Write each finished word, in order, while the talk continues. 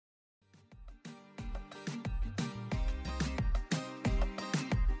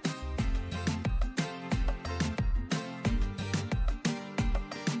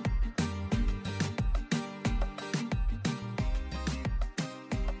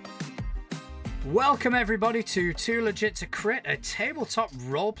Welcome everybody to Too Legit to Crit, a tabletop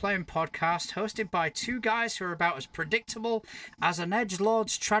role-playing podcast hosted by two guys who are about as predictable as an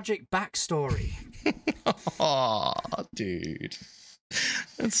edgelord's tragic backstory. Aw, dude.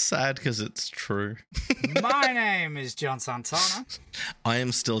 It's sad because it's true. My name is John Santana. I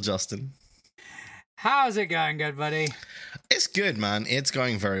am still Justin. How's it going, good buddy? It's good, man. It's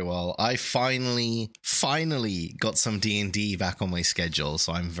going very well. I finally got some D&D back on my schedule,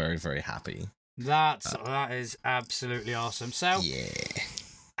 so I'm very, very happy. That is absolutely awesome. So,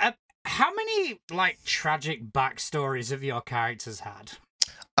 yeah. How many, tragic backstories have your characters had?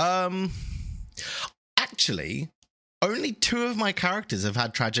 Actually, only 2 of my characters have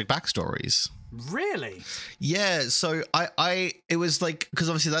had tragic backstories. Really? Yeah, so it was like, because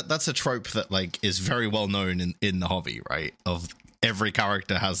obviously that's a trope that is very well known in the hobby, right? Of every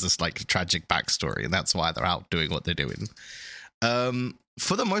character has this tragic backstory, and that's why they're out doing what they're doing.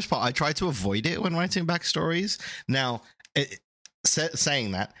 For the most part, I try to avoid it when writing backstories. Now,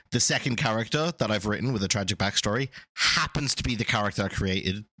 saying that, the second character that I've written with a tragic backstory happens to be the character I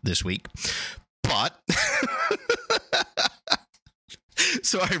created this week, but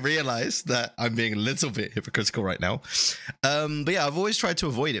so I realized that I'm being a little bit hypocritical right now. But yeah, I've always tried to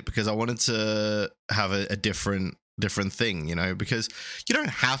avoid it because I wanted to have a different thing, because you don't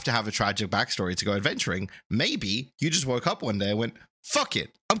have to have a tragic backstory to go adventuring. Maybe you just woke up one day and went, fuck it,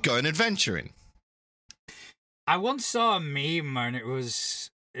 I'm going adventuring. I once saw a meme and it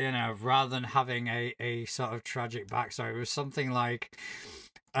was, rather than having a sort of tragic backstory, it was something like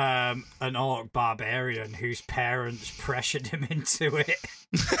an orc barbarian whose parents pressured him into it.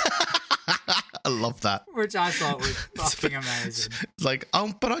 I love that. Which I thought was fucking amazing. It's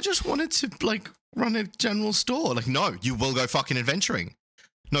but I just wanted to run a general store. No, you will go fucking adventuring.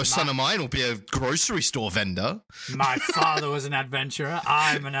 No son of mine will be a grocery store vendor. My father was an adventurer.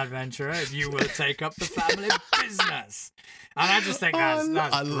 I'm an adventurer. You will take up the family business. And I just think that's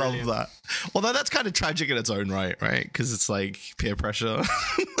I brilliant. love that. Although that's kind of tragic in its own right? Because it's peer pressure.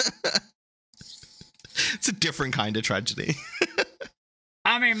 It's a different kind of tragedy.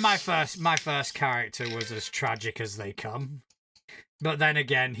 I mean, my first character was as tragic as they come. But then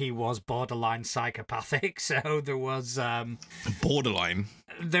again, he was borderline psychopathic, so there was borderline.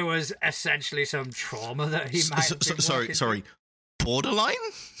 There was essentially some trauma that he might. Sorry, borderline?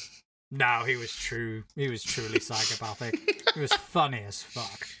 No, he was truly psychopathic. He was funny as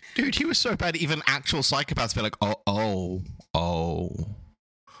fuck, dude. He was so bad. Even actual psychopaths be like, oh.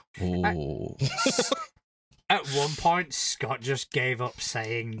 At one point, Scott just gave up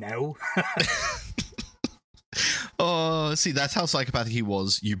saying no. Oh, see, that's how psychopathic he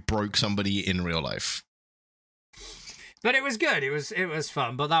was. You broke somebody in real life. But it was good. It was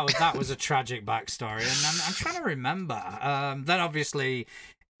fun. But that was a tragic backstory, and I'm trying to remember. Then obviously,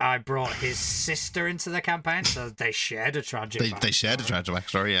 I brought his sister into the campaign, so they shared a tragic. They shared a tragic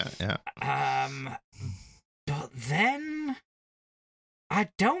backstory. Yeah. But then I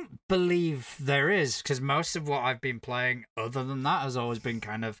don't believe there is, because most of what I've been playing other than that has always been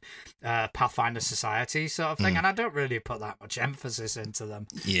kind of Pathfinder Society sort of thing, and I don't really put that much emphasis into them.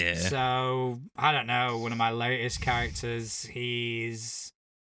 Yeah. So, I don't know, one of my latest characters, he's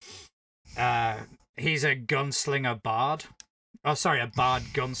a gunslinger bard. Oh, sorry, a bard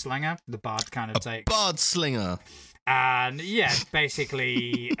gunslinger. The bard kind of takes... bard slinger. And, yeah,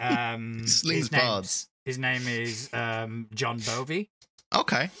 basically... slings bards. His name is John Bovey.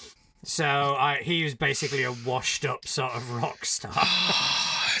 Okay. So he was basically a washed-up sort of rock star.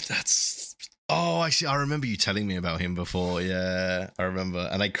 Actually, I remember you telling me about him before. Yeah, I remember.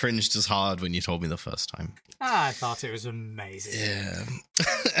 And I cringed as hard when you told me the first time. I thought it was amazing. Yeah.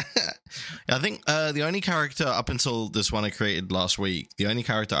 I think the only character up until this one I created last week, the only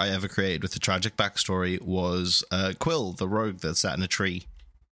character I ever created with a tragic backstory was Quill, the rogue that sat in a tree.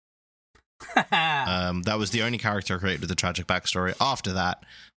 That was the only character I created with a tragic backstory. After that,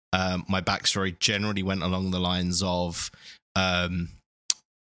 my backstory generally went along the lines of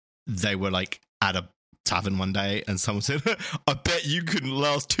they were at a tavern one day and someone said, I bet you can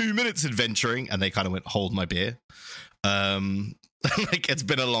last 2 minutes adventuring, and they kind of went, hold my beer. It's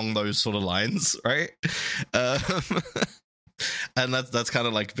been along those sort of lines, right? And that's kind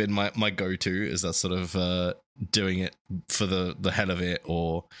of been my go-to, is that sort of doing it for the hell of it,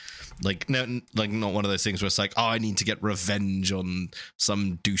 or not one of those things where it's I need to get revenge on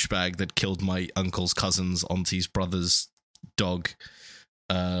some douchebag that killed my uncle's cousin's auntie's brother's dog,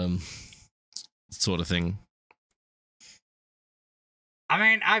 sort of thing. I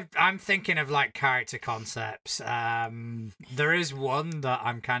mean, I'm thinking of character concepts. There is one that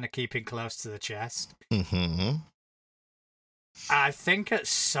I'm kind of keeping close to the chest. Mm-hmm. I think at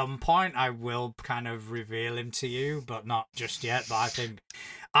some point I will kind of reveal him to you, but not just yet. But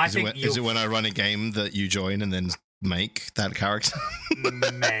Is it when I run a game that you join and then make that character?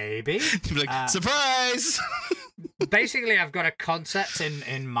 Maybe. You'd be like, surprise! Basically, I've got a concept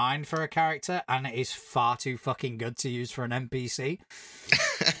in mind for a character, and it is far too fucking good to use for an NPC.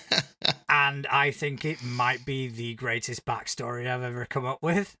 And I think it might be the greatest backstory I've ever come up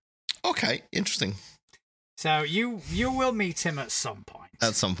with. Okay, interesting. So you will meet him at some point.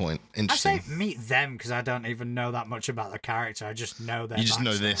 At some point, I interesting. say meet them because I don't even know that much about the character. I just know their You just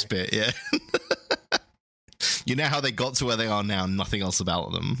know backstory. this bit, yeah. You know how they got to where they are now, nothing else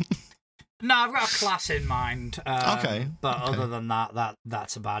about them. No, I've got a class in mind. Okay. But other than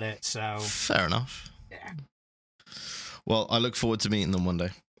that's about it. So Fair enough. yeah. Well, I look forward to meeting them one day.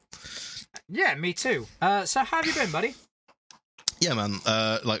 Yeah, me too. So how have you been, buddy? Yeah, man.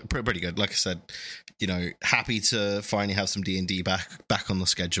 Like pretty good. Like I said, happy to finally have some D&D back on the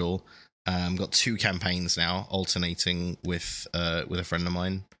schedule. Got 2 campaigns now, alternating with a friend of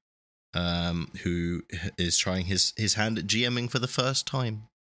mine, who is trying his hand at GMing for the first time.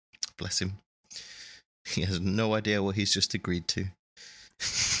 Bless him. He has no idea what he's just agreed to.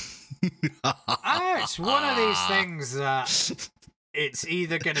 It's one of these things that it's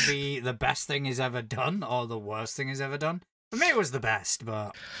either going to be the best thing he's ever done or the worst thing he's ever done. For me, it was the best,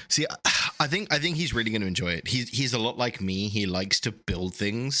 but see, I think he's really going to enjoy it. He's a lot like me. He likes to build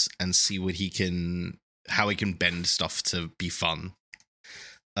things and see how he can bend stuff to be fun.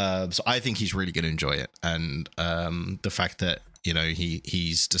 So I think he's really going to enjoy it, and the fact that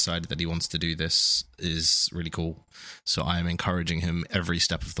he's decided that he wants to do this is really cool. So I am encouraging him every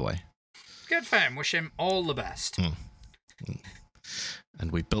step of the way. Good for him. Wish him all the best.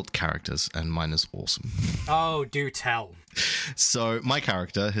 And we built characters, and mine is awesome. Oh, do tell. So my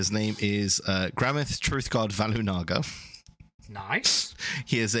character, his name is Gramith Truthgod Valunaga. Nice.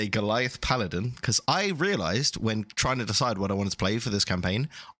 He is a Goliath Paladin, because I realized when trying to decide what I wanted to play for this campaign,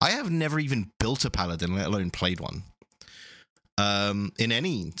 I have never even built a Paladin, let alone played one. In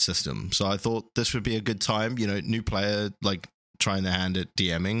any system. So I thought this would be a good time, new player, like trying their hand at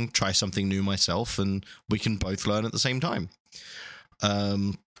DMing, try something new myself, and we can both learn at the same time.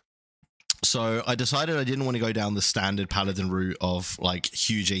 So I decided I didn't want to go down the standard Paladin route of like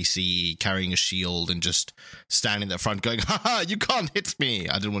huge AC, carrying a shield, and just standing at the front going, haha, you can't hit me.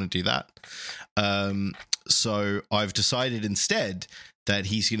 I didn't want to do that. So I've decided instead that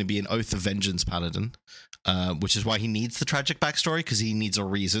he's going to be an Oath of Vengeance Paladin, which is why he needs the tragic backstory, because he needs a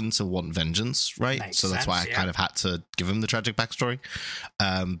reason to want vengeance, right? Makes so that's sense, why I kind of had to give him the tragic backstory.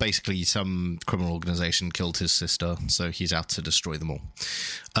 Basically, some criminal organization killed his sister, so he's out to destroy them all.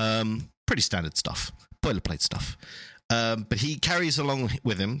 Pretty standard stuff, boilerplate stuff. But he carries along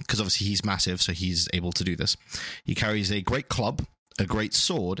with him, because obviously he's massive, so he's able to do this. He carries a great club, a great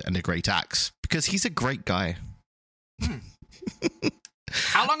sword, and a great axe, because he's a great guy.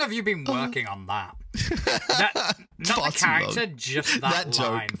 How long have you been working on that? Not the character, just that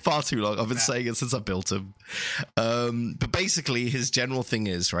line. Joke, far too long. I've been saying it since I built him. But basically, his general thing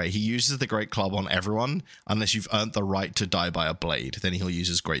is, right, he uses the great club on everyone, unless you've earned the right to die by a blade. Then he'll use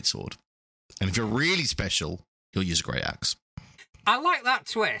his great sword. And if you're really special, he'll use a great axe. I like that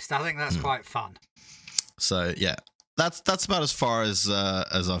twist. I think that's quite fun. So, yeah. That's about as far as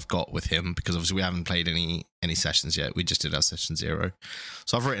I've got with him, because obviously we haven't played any sessions yet. We just did our session 0.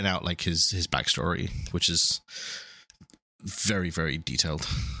 So I've written out like his backstory, which is very, very detailed.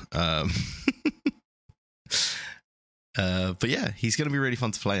 But yeah, he's going to be really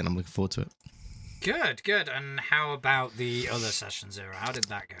fun to play, and I'm looking forward to it. Good. And how about the other session 0? How did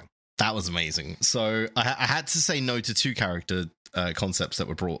that go? That was amazing. So I had to say no to 2 character concepts that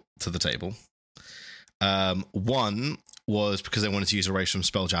were brought to the table. One was because they wanted to use a race from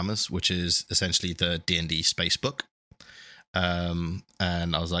Spelljammers, which is essentially the D&D space book. And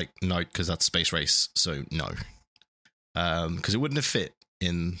I was like, no, because that's Space Race, so no. Because it wouldn't have fit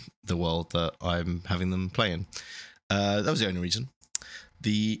in the world that I'm having them play in. That was the only reason.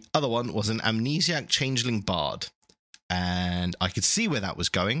 The other one was an Amnesiac Changeling Bard, and I could see where that was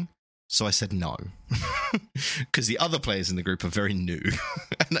going. So I said no, because the other players in the group are very new,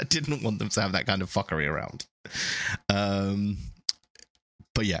 and I didn't want them to have that kind of fuckery around.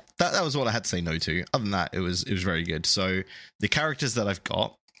 But yeah, that was what I had to say no to. Other than that, it was very good. So the characters that I've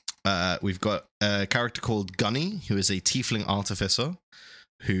got, we've got a character called Gunny, who is a tiefling artificer,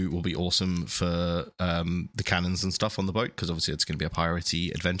 who will be awesome for the cannons and stuff on the boat, because obviously it's going to be a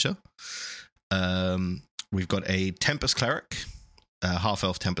piratey adventure. We've got a Tempest Cleric,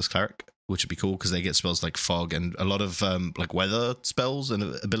 half-elf Tempest Cleric, which would be cool because they get spells like fog and a lot of like weather spells and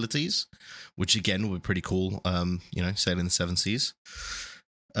abilities, which again would be pretty cool. Sailing the seven seas.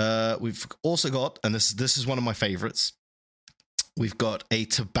 We've also got, and this is one of my favorites. We've got a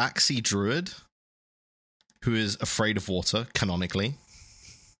Tabaxi druid who is afraid of water canonically.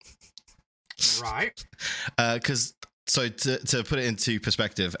 Right. Because to put it into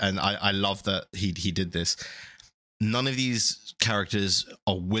perspective, and I love that he did this. None of these characters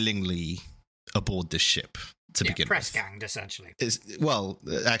are willingly aboard this ship to begin press with. ganged essentially.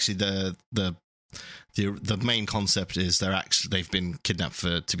 Actually, the main concept is they've been kidnapped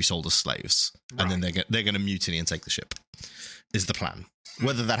to be sold as slaves, right. And then they're going to mutiny and take the ship. Is the plan?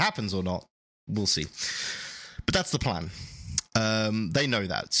 Whether that happens or not, we'll see. But that's the plan. They know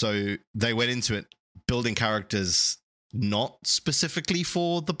that, so they went into it building characters not specifically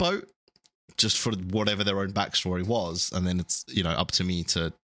for the boat, just for whatever their own backstory was, and then it's up to me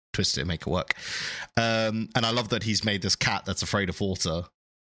to twist it and make it work. And I love that he's made this cat that's afraid of water,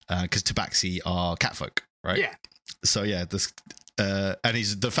 because Tabaxi are catfolk, right? Yeah. So yeah, this and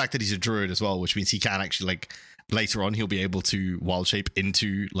the fact that he's a druid as well, which means he can actually, like, later on he'll be able to wild shape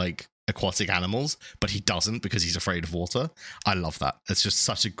into like aquatic animals, but he doesn't because he's afraid of water. I love that. It's just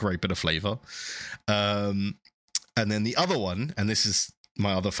such a great bit of flavor. And then the other one, and this is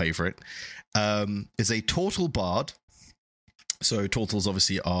my other favorite, is a turtle bard. So turtles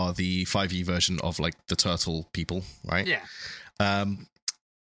obviously are the 5e version of like the turtle people, right? Yeah.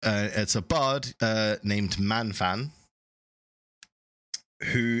 It's a bard named Manfan,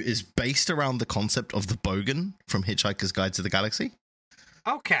 who is based around the concept of the Bogan from Hitchhiker's Guide to the Galaxy.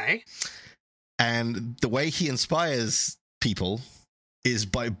 Okay. And the way he inspires people is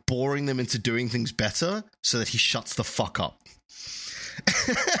by boring them into doing things better so that he shuts the fuck up.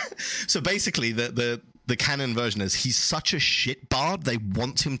 So basically, the canon version is he's such a shit bard, they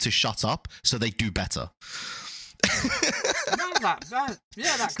want him to shut up so they do better. That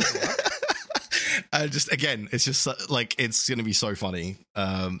could work. It's just like, it's going to be so funny.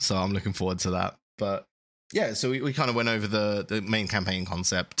 So I'm looking forward to that. But yeah, so we kind of went over the main campaign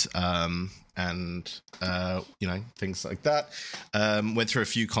concept, and things like that. Went through a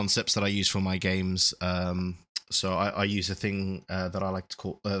few concepts that I use for my games. So I use a thing that I like to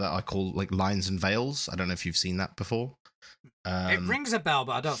call that I call like lines and veils. I don't know if you've seen that before. It rings a bell,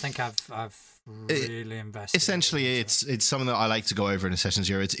 but I don't think I've really invested. Essentially, it's something that I like to go over in a Session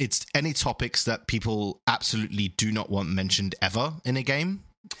Zero. It's any topics that people absolutely do not want mentioned ever in a game.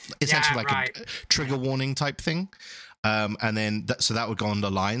 Essentially, a trigger warning type thing. And then that would go on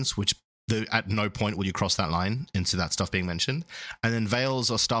the lines, which at no point will you cross that line into that stuff being mentioned. And then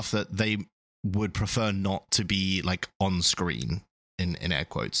veils are stuff that they would prefer not to be like on screen. In air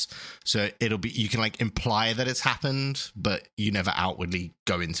quotes, so it'll be, you can like imply that it's happened, but you never outwardly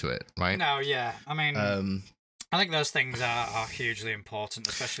go into it, right? No, yeah. I mean, I think those things are hugely important,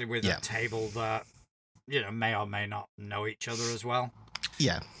 especially with a table that may or may not know each other as well.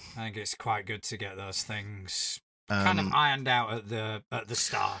 Yeah, I think it's quite good to get those things kind of ironed out at the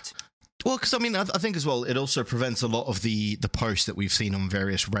start. Well, because I mean, I think as well, it also prevents a lot of the posts that we've seen on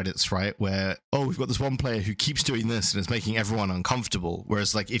various Reddits, right? Where, we've got this one player who keeps doing this and it's making everyone uncomfortable.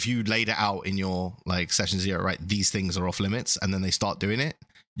 Whereas, like, if you laid it out in your like Session Zero, right, these things are off limits, and then they start doing it,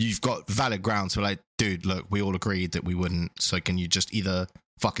 you've got valid grounds to like, dude, look, we all agreed that we wouldn't. So can you just either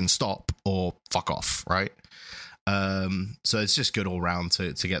fucking stop or fuck off, right? So it's just good all round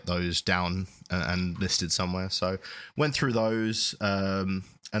to get those down and listed somewhere. So went through those.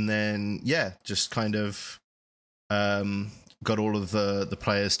 And then, just kind of got all of the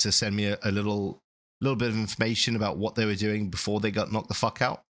players to send me a little bit of information about what they were doing before they got knocked the fuck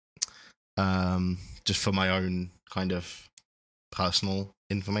out. Just for my own kind of personal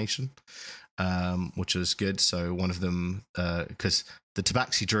information, which was good. So one of them, because the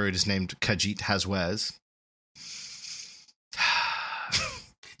Tabaxi druid is named Khajiit Hazwares.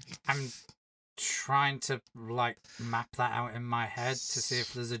 I'm trying to like map that out in my head to see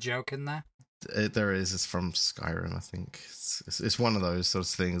if there's a joke in there. There is. It's from Skyrim, I think. It's one of those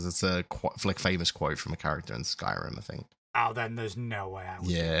sorts of things. It's a famous quote from a character in Skyrim, I think. Oh, then there's no way I would.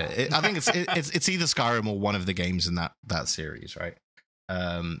 Yeah, I think it's either Skyrim or one of the games in that series, right?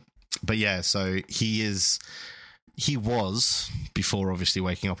 But yeah, so he was, before obviously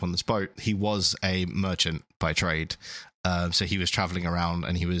waking up on this boat, he was a merchant by trade. So he was traveling around,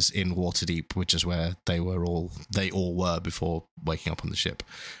 and he was in Waterdeep, which is where they all were before waking up on the ship.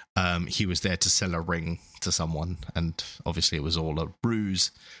 He was there to sell a ring to someone, and obviously it was all a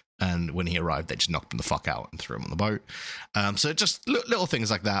ruse. And when he arrived, they just knocked him the fuck out and threw him on the boat. So just little things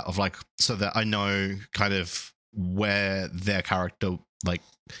like that, of like, so that I know kind of where their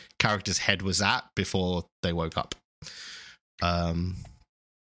character's head was at before they woke up. And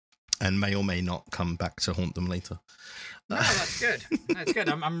may or may not come back to haunt them later. No, that's good. That's good.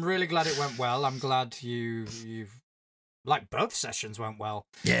 I'm really glad it went well. I'm glad you've like both sessions went well.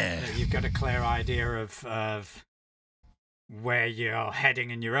 Yeah. You've got a clear idea of where you're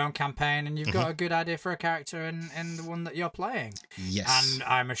heading in your own campaign, and you've got a good idea for a character in the one that you're playing. Yes. And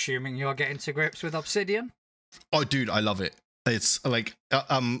I'm assuming you're getting to grips with Obsidian. Oh, dude, I love it. It's like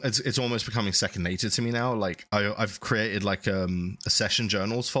it's almost becoming second nature to me now. Like I've created like a session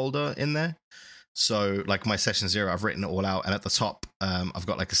journals folder in there. So like my session 0, I've written it all out, and at the top I've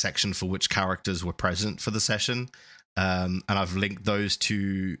got like a section for which characters were present for the session. And I've linked those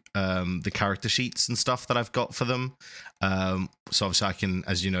to the character sheets and stuff that I've got for them. So obviously I can,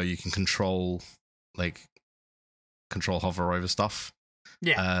 as you know, you can control hover over stuff.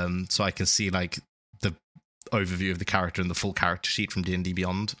 Yeah. So I can see like the overview of the character and the full character sheet from D&D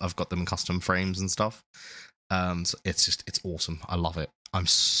Beyond. I've got them in custom frames and stuff. So it's awesome. I love it. I'm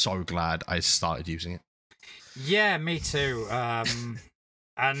so glad I started using it. Yeah, me too.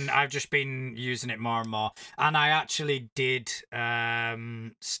 And I've just been using it more and more. And I actually did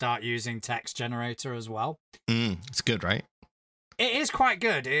start using Text Generator as well. It's good, right? It is quite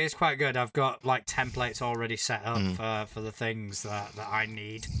good. It is quite good. I've got like templates already set up for the things that I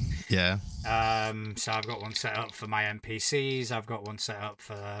need. Yeah. So I've got one set up for my NPCs. I've got one set up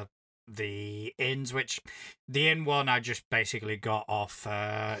for the inns, which the inn one I just basically got off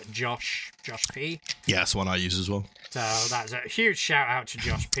Josh P. Yeah, that's one I use as well. So that's a huge shout out to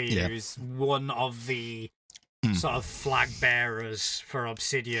Josh P, who's one of the sort of flag bearers for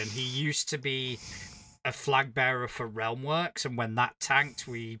Obsidian. He used to be a flag bearer for Realmworks, and when that tanked,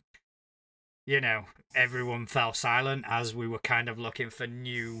 everyone fell silent as we were kind of looking for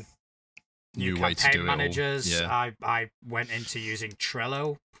new campaign managers. Yeah. I went into using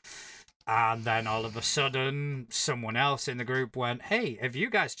Trello, and then all of a sudden someone else in the group went, "Hey, have you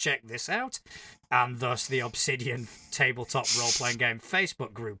guys checked this out?" And thus the Obsidian tabletop role-playing game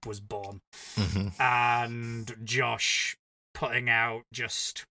Facebook group was born. And Josh putting out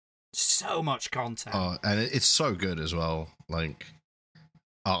just so much content. Oh, and it's so good as well. Like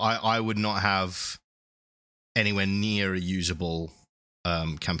I would not have anywhere near a usable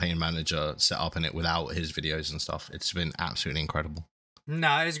campaign manager set up in it without his videos and stuff. It's been absolutely incredible.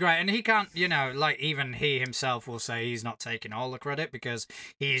 No, it's great. And he can't, even he himself will say he's not taking all the credit, because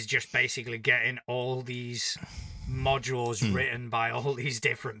he's just basically getting all these modules written by all these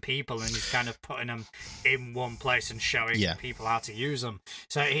different people, and he's kind of putting them in one place and showing people how to use them.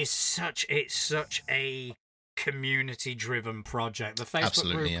 So it's such a community-driven project. The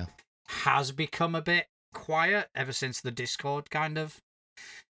Facebook group has become a bit quiet ever since the Discord kind of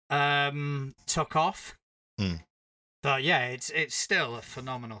took off. But yeah, it's still a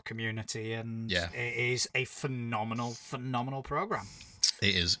phenomenal community, and it is a phenomenal program.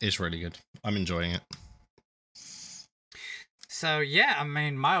 It is. It's really good. I'm enjoying it. So yeah, I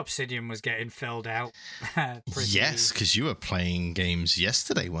mean, my Obsidian was getting filled out. Yes, because you were playing games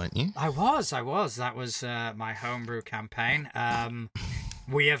yesterday, weren't you? I was. That was my homebrew campaign.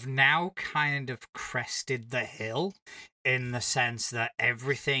 We have now kind of crested the hill, in the sense that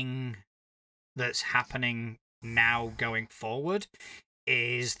everything that's happening now going forward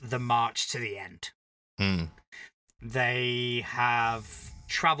is the march to the end. They have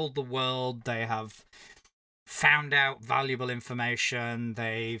traveled the world. They have found out valuable information.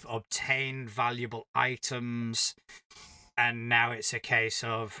 They've obtained valuable items. And now it's a case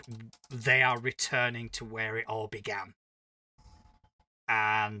of they are returning to where it all began.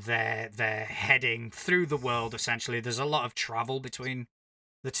 And they're heading through the world, essentially. There's a lot of travel between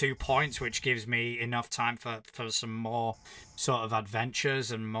the 2 points, which gives me enough time for some more sort of adventures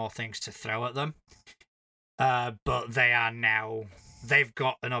and more things to throw at them. But they've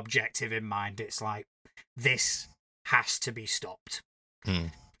got an objective in mind. It's like, this has to be stopped.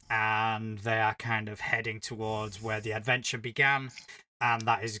 And they are kind of heading towards where the adventure began, and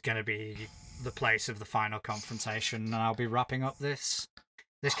that is going to be the place of the final confrontation. And I'll be wrapping up this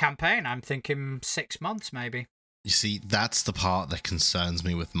campaign. I'm thinking 6 months, maybe. You see, that's the part that concerns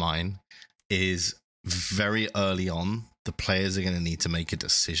me with mine, is very early on, the players are going to need to make a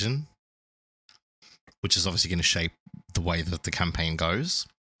decision, which is obviously going to shape the way that the campaign goes.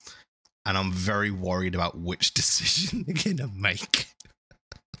 And I'm very worried about which decision they're going to make.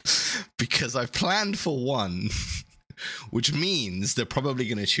 Because I've planned for one, which means they're probably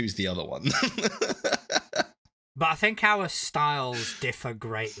going to choose the other one. But I think our styles differ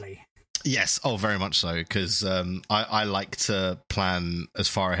greatly. Yes, oh, very much so, because I like to plan as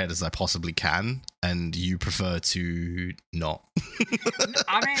far ahead as I possibly can, and you prefer to not.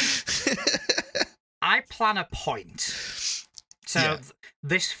 I mean, I plan a point. So Yeah.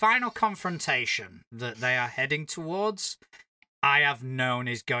 this final confrontation that they are heading towards, I have known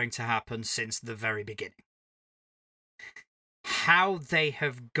is going to happen since the very beginning. How they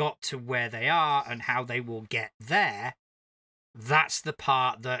have got to where they are and how they will get there, that's the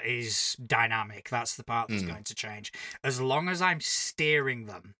part that is dynamic. That's the part that's going to change. As long as I'm steering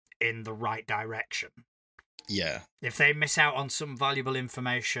them in the right direction. Yeah. If they miss out on some valuable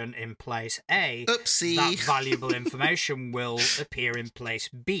information in place A, Oopsie. that valuable information will appear in place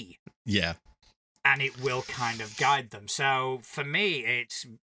B. Yeah. And it will kind of guide them. So for me,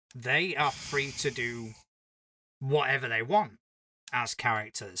 they are free to do whatever they want as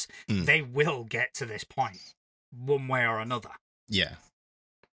characters. They will get to this point one way or another. Yeah.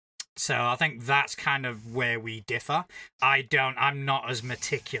 So I think that's kind of where we differ. I'm not as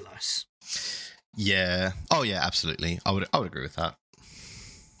meticulous. Yeah. Oh yeah, absolutely. I would agree with that.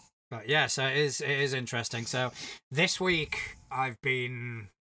 But yeah, so it is interesting. So this week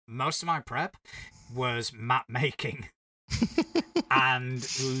most of my prep was map making and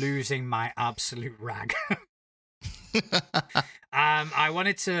losing my absolute rag. I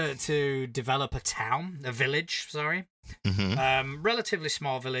wanted to develop a village, sorry. Mm-hmm. Relatively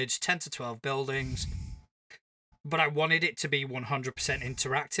small village, 10 to 12 buildings, but I wanted it to be 100%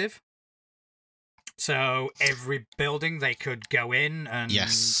 interactive. So every building they could go in and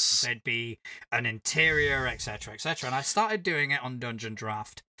Yes. there'd be an interior, etc., etc. And I started doing it on Dungeon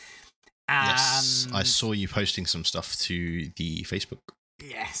Draft. And Yes, I saw you posting some stuff to the Facebook.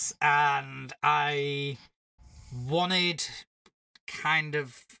 Yes, and I wanted kind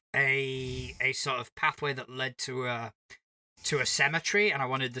of a sort of pathway that led to a cemetery, and I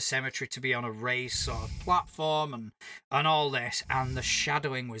wanted the cemetery to be on a raised sort of platform and all this, and the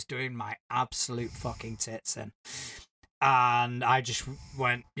shadowing was doing my absolute fucking tits in. And I just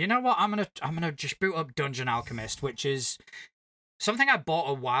went, you know what, I'm gonna just boot up Dungeon Alchemist, which is something I bought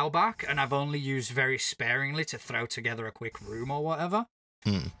a while back and I've only used very sparingly to throw together a quick room or whatever.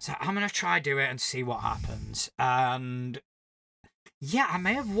 So I'm gonna try do it and see what happens. And yeah, I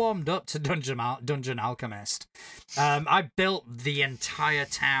may have warmed up to Dungeon Alchemist. I built the entire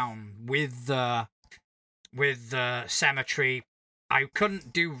town with the cemetery. I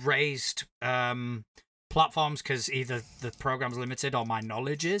couldn't do raised platforms because either the program's limited or my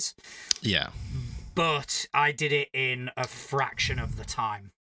knowledge is. Yeah. But I did it in a fraction of the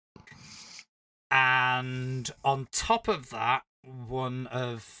time. And on top of that, one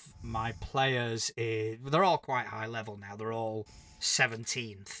of my players they're all quite high level now. They're all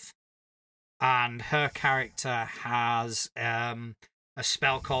 17th. And her character has a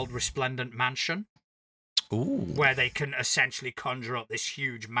spell called Resplendent Mansion. Ooh. Where they can essentially conjure up this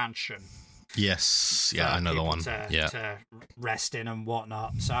huge mansion. Yes. Yeah, I know the one. To rest in and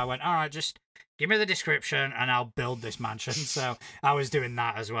whatnot. So I went, all right, just give me the description and I'll build this mansion. So I was doing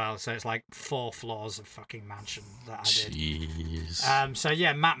that as well. So it's like 4 floors of fucking mansion that I did. Jeez. So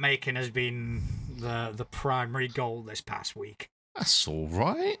yeah, map making has been the primary goal this past week. That's all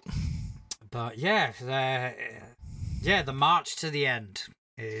right. But yeah, the march to the end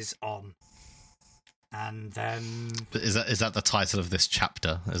is on. And then Is that the title of this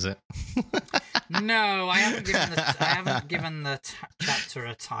chapter? Is it? No, I haven't given the chapter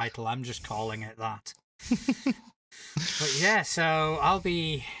a title. I'm just calling it that. But yeah, so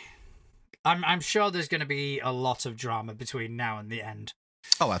I'm sure there's going to be a lot of drama between now and the end.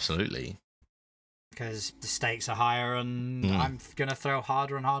 Oh, absolutely. Because the stakes are higher, and I'm going to throw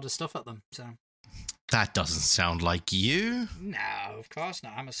harder and harder stuff at them. So that doesn't sound like you. No, of course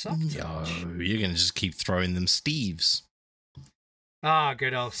not. I'm a soft touch. No, you're going to just keep throwing them Steves. Ah,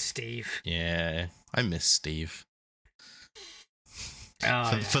 good old Steve. Yeah, I miss Steve.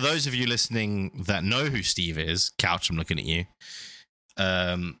 For those of you listening that know who Steve is, Couch, I'm looking at you.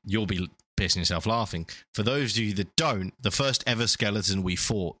 You'll be pissing yourself laughing. For those of you that don't, the first ever skeleton we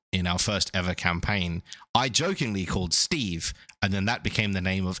fought in our first ever campaign, I jokingly called Steve, and then that became the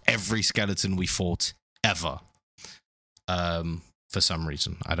name of every skeleton we fought ever. For some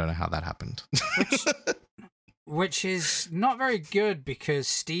reason, I don't know how that happened. Which is not very good because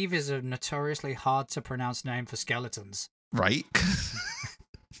Steve is a notoriously hard to pronounce name for skeletons. Right?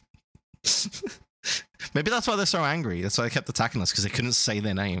 Maybe that's why they're so angry. That's why they kept attacking us, because they couldn't say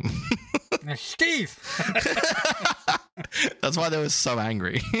their name. Steve! That's why they were so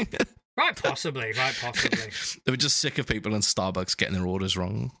angry. Right, possibly. They were just sick of people in Starbucks getting their orders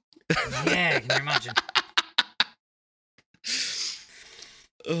wrong. Yeah, can you imagine?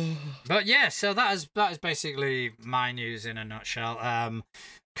 But yeah, so that is basically my news in a nutshell.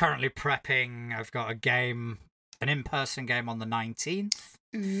 Currently prepping. I've got an in-person game on the 19th.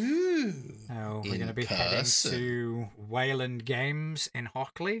 Ooh. So we're going to be heading to Wayland Games in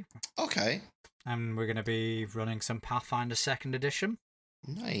Hockley. Okay. And we're going to be running some Pathfinder 2nd Edition.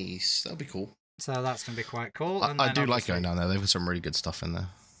 Nice. That'll be cool. So that's going to be quite cool. I do like going down there. They've got some really good stuff in there.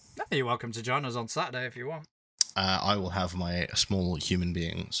 You're welcome to join us on Saturday if you want. I will have my small human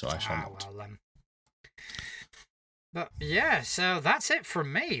being, so I shall not. Well then. But yeah, so that's it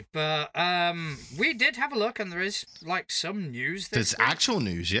from me. But we did have a look, and there is like some news. There's week. actual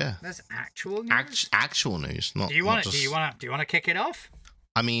news, yeah. There's actual news. Actual news. Not. Do you want to kick it off?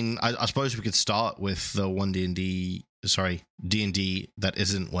 I mean, I suppose we could start with the D&D that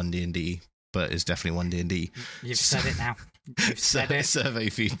isn't 1D&D, but is definitely 1D&D. You've said it now. You've said it. Survey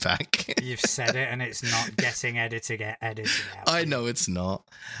feedback. You've said it, and it's not getting edited out. I know it's not.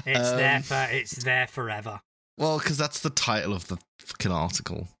 It's there forever. Well, because that's the title of the fucking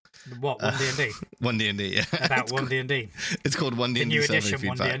article. What, 1D&D? 1D&D, yeah. About 1D&D. It's called 1D&D the new Survey edition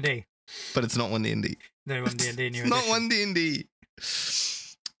Feedback. 1D&D. But it's not 1D&D. The 1D&D new edition. Not 1D&D.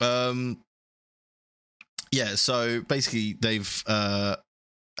 Yeah, so basically they've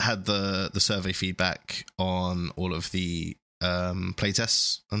had the survey feedback on all of the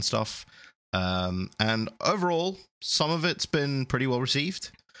playtests and stuff. And overall, some of it's been pretty well received.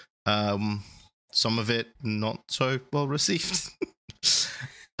 Some of it not so well received.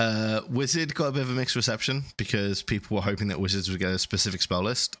 Wizard got a bit of a mixed reception because people were hoping that Wizards would get a specific spell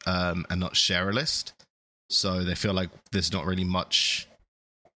list and not share a list. So they feel like there's not really much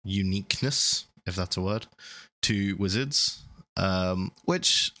uniqueness, if that's a word, to Wizards,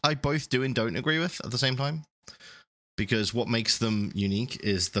 which I both do and don't agree with at the same time. Because what makes them unique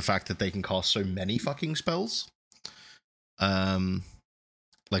is the fact that they can cast so many fucking spells.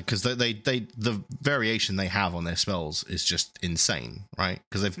 Because the variation they have on their spells is just insane, right?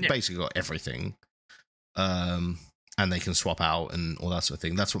 Because they've basically got everything, and they can swap out and all that sort of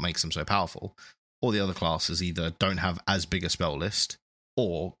thing. That's what makes them so powerful. All the other classes either don't have as big a spell list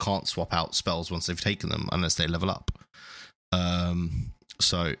or can't swap out spells once they've taken them unless they level up.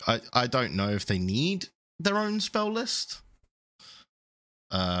 So I don't know if they need their own spell list,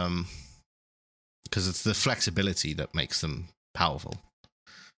 because it's the flexibility that makes them powerful.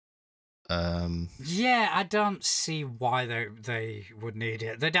 Yeah, I don't see why they would need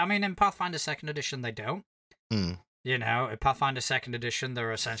it. In Pathfinder 2nd Edition, they don't. You know, in Pathfinder 2nd Edition, there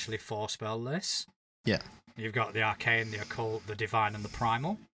are essentially 4 spell lists. Yeah. You've got the Arcane, the Occult, the Divine, and the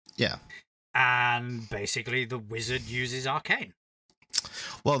Primal. Yeah. And basically, the Wizard uses Arcane.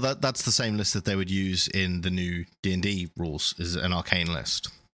 Well, that's the same list that they would use in the new D&D rules, is an Arcane list.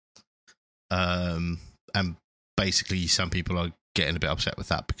 And basically, some people are getting a bit upset with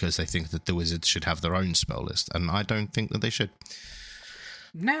that because they think that the Wizards should have their own spell list, and I don't think that they should.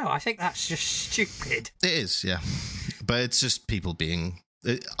 No, I think that's just stupid. It is, yeah. But it's just people being...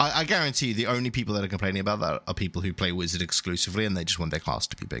 I guarantee you the only people that are complaining about that are people who play Wizard exclusively and they just want their class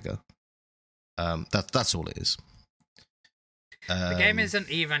to be bigger. That's all it is. The game isn't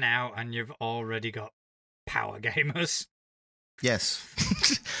even out and you've already got power gamers. Yes.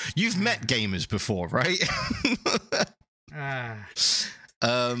 You've met gamers before, right? I'm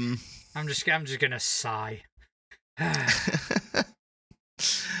just gonna sigh.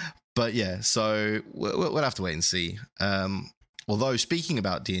 But yeah, so we'll have to wait and see. Although speaking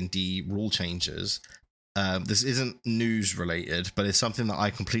about D&D rule changes, this isn't news related, but it's something that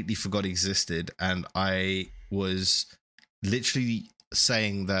I completely forgot existed, and I was literally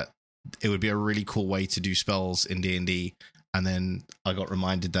saying that it would be a really cool way to do spells in D&D. And then I got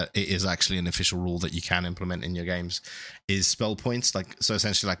reminded that it is actually an official rule that you can implement in your games, is spell points, so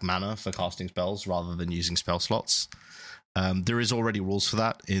essentially like mana for casting spells rather than using spell slots. There is already rules for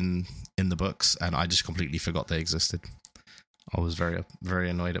that in the books, and I just completely forgot they existed. I was very, very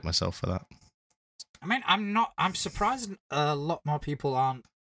annoyed at myself for that. I mean, I'm surprised a lot more people aren't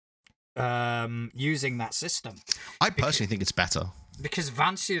using that system. I personally think it's better. Because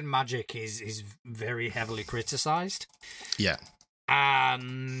Vancian magic is very heavily criticized. Yeah.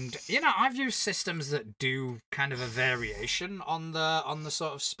 And, I've used systems that do kind of a variation on the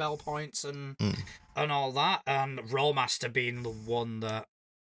sort of spell points and all that. And Rollmaster being the one that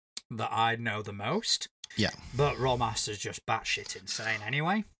I know the most. Yeah. But Rollmaster's just batshit insane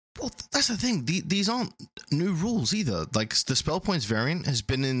anyway. Well, that's the thing. These aren't new rules either. Like, the spell points variant has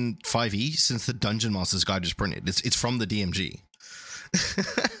been in 5e since the Dungeon Master's Guide was printed. It's from the DMG.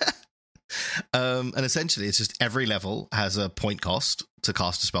 And essentially it's just every level has a point cost to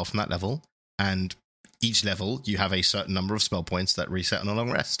cast a spell from that level, and each level, you have a certain number of spell points that reset on a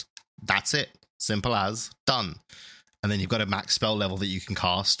long rest. That's it. Simple as, done. And then you've got a max spell level that you can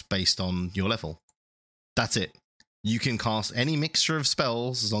cast based on your level. That's it. You can cast any mixture of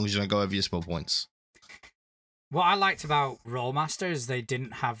spells as long as you don't go over your spell points. What I liked about Rollmaster is they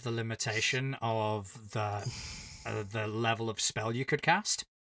didn't have the limitation of the level of spell you could cast.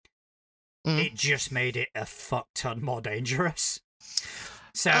 It just made it a fuck ton more dangerous.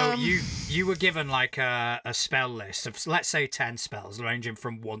 So you were given like a spell list of, let's say, 10 spells ranging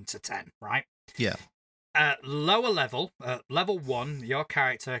from 1 to 10, right? Yeah. Lower level, level 1, your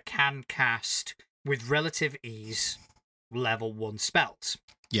character can cast with relative ease level 1 spells.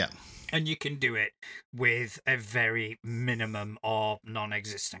 Yeah. And you can do it with a very minimum or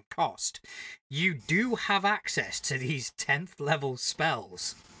non-existent cost. You do have access to these 10th level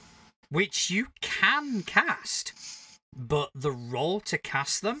spells, which you can cast, but the roll to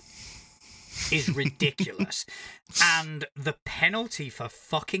cast them is ridiculous. And the penalty for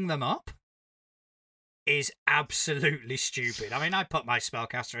fucking them up is absolutely stupid. I mean, I put my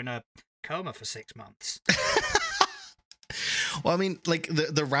spellcaster in a coma for 6 months. Well, I mean, like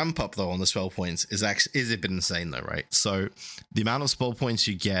the ramp up though on the spell points is a bit insane though, right? So the amount of spell points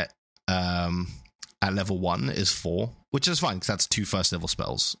you get at level 1 is 4, which is fine because that's 2 first level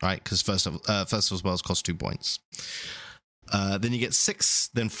spells, right? Because first level spells cost 2 points. Then you get 6,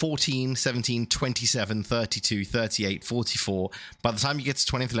 then 14, 17, 27, 32, 38, 44. By the time you get to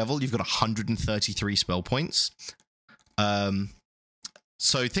 20th level, you've got 133 spell points.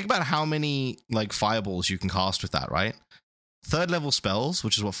 So think about how many like fireballs you can cast with that, right? 3rd level spells,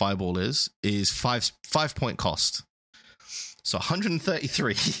 which is what fireball is 5 point cost. So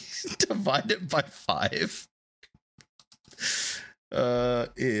 133 divided by 5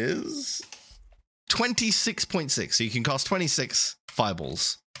 is 26.6. So you can cast 26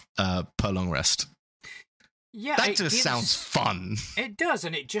 fireballs per long rest. Yeah, that just sounds fun. It does,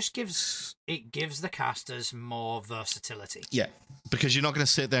 and it just gives the casters more versatility. Yeah, because you're not going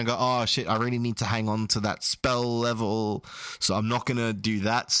to sit there and go, oh shit, I really need to hang on to that spell level, so I'm not going to do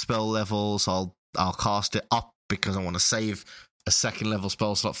that spell level, so I'll cast it up because I want to save a 2nd level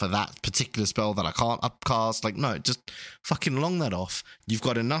spell slot for that particular spell that I can't upcast. Like, no, just fucking long that off. You've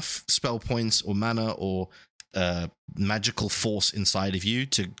got enough spell points or mana or magical force inside of you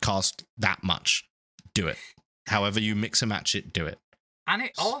to cast that much. Do it. However you mix and match it, do it. And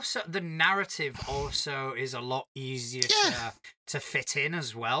it also, the narrative also is a lot easier to fit in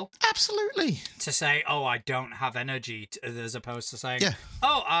as well. Absolutely. To say, oh, I don't have energy, as opposed to saying,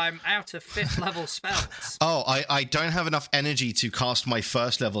 oh, I'm out of 5th level spells. Oh, I don't have enough energy to cast my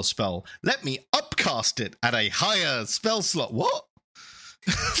 1st level spell. Let me upcast it at a higher spell slot. What?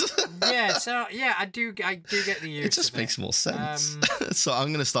 I do get the use. It just makes more sense. So I'm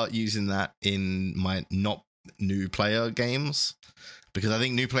going to start using that in my not new player games, because I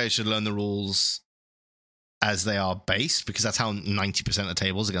think new players should learn the rules as they are based, because that's how 90% of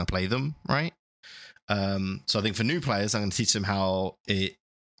tables are going to play them, right? So I think for new players, I'm going to teach them how it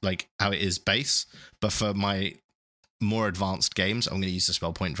is base, but for my more advanced games, I'm going to use the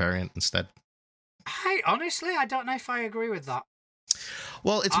spell point variant instead. Hey, honestly, I don't know if I agree with that.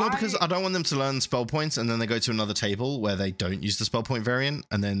 Well, it's more because I don't want them to learn spell points and then they go to another table where they don't use the spell point variant,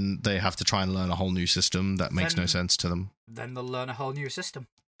 and then they have to try and learn a whole new system that makes no sense to them. Then they'll learn a whole new system.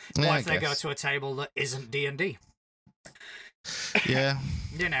 Yeah, what if they go to a table that isn't D&D? Yeah.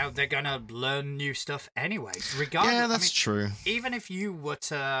 They're going to learn new stuff anyway. Regardless. Yeah, that's true. Even if you were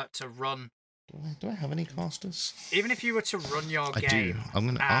to run... Do I have any casters? Even if you were to run your game... I do.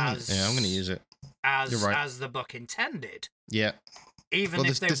 I'm gonna use it. As the book intended. Yeah. Even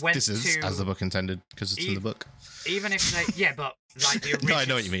if they went to... This is as the book intended, because it's in the book. Even if they... Yeah, but like the original... No, I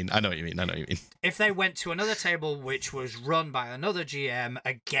know what you mean. If they went to another table which was run by another GM,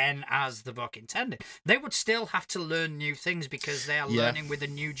 again as the book intended, they would still have to learn new things because they are learning with a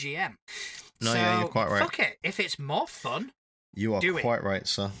new GM. No, you're quite right. Fuck it. If it's more fun, you are quite right,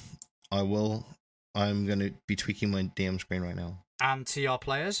 sir. I'm going to be tweaking my DM screen right now. And to your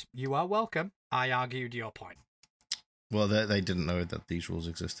players, you are welcome. I argued your point. Well, they didn't know that these rules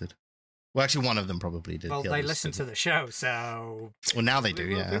existed. Well, actually, one of them probably did. Well, they listened to the show, so... Well, now they do,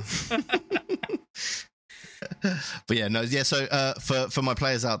 yeah. But yeah, no, yeah, so for my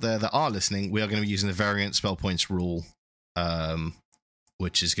players out there that are listening, we are going to be using the variant spell points rule,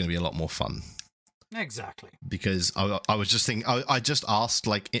 which is going to be a lot more fun. Exactly. Because I was just thinking, I just asked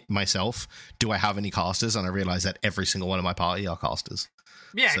myself, do I have any casters? And I realized that every single one of my party are casters.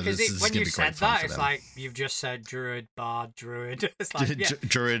 Yeah, So because this is when gonna you be said great fun that, for it's them. like you've just said druid, bard, druid. It's like, yeah.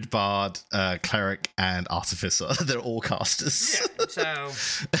 Druid, Bard, Cleric, and Artificer. They're all casters. Yeah, so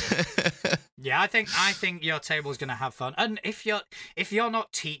yeah, I think your table's gonna have fun, and if you're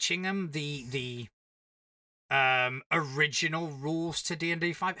not teaching them the original rules to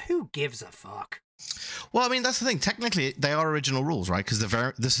D&D 5, who gives a fuck? Well, I mean, that's the thing. Technically, they are original rules, right? Because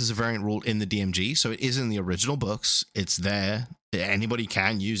this is a variant rule in the DMG, so it is in the original books. It's there. Anybody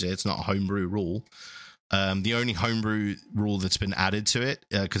can use it. It's not a homebrew rule. The only homebrew rule that's been added to it,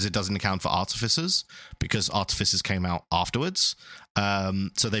 because it doesn't account for artificers, because artificers came out afterwards.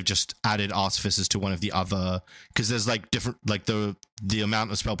 So they've just added artificers to one of the other, because there's like different, like the amount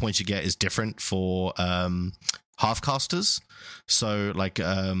of spell points you get is different for half-casters. So like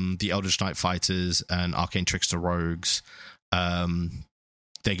the Eldritch Knight Fighters and Arcane Trickster Rogues,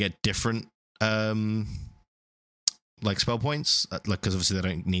 they get different like spell points, like because obviously they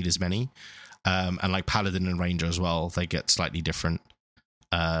don't need as many. And like Paladin and Ranger as well, they get slightly different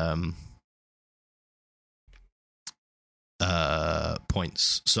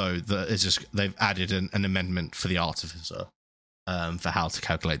points. So it's just they've added an amendment for the Artificer for how to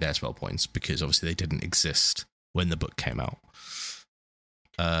calculate their spell points, because obviously they didn't exist when the book came out.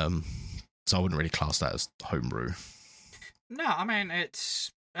 So I wouldn't really class that as homebrew. No, I mean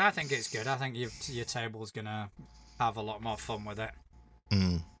I think it's good. I think your table's gonna have a lot more fun with it.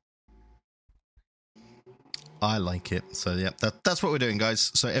 I like it. So yeah, that's what we're doing,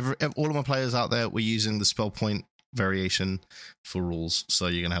 guys. So all of my players out there, we're using the spell point variation for rules. So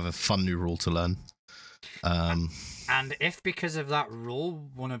you're gonna have a fun new rule to learn. And if because of that rule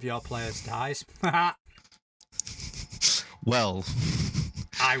one of your players dies, well,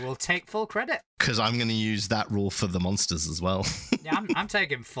 I will take full credit. Because I'm going to use that rule for the monsters as well. Yeah, I'm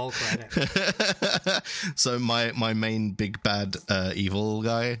taking full credit. So my main big bad evil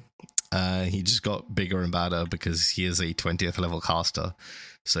guy, he just got bigger and badder because he is a 20th level caster.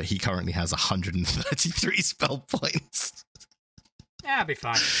 So he currently has 133 spell points. Yeah, I'll be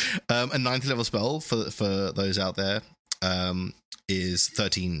fine. A 90th level spell for those out there is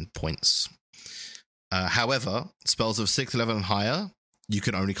 13 points. However, spells of 6th level and higher, you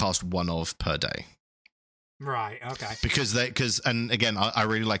can only cast one of per day. Right, okay. And again, I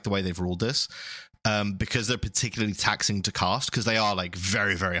really like the way they've ruled this, because they're particularly taxing to cast, because they are like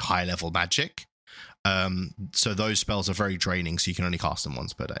very, very high level magic. So those spells are very draining, so you can only cast them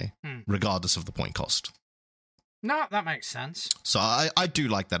once per day, regardless of the point cost. No, that makes sense. So I do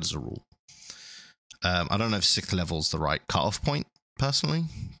like that as a rule. I don't know if 6th level's the right cutoff point, personally,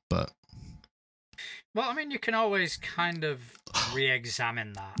 but... Well, I mean, you can always kind of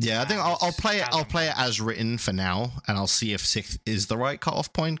re-examine that. Yeah, I think I'll play it. I'll play it as written for now, and I'll see if 6th is the right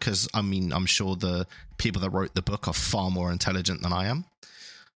cutoff point. Because I mean, I'm sure the people that wrote the book are far more intelligent than I am.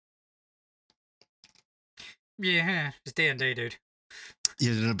 Yeah, it's D&D, dude.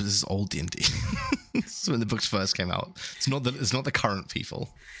 Yeah, no, but this is old D&D. This is when the books first came out. It's not the current people.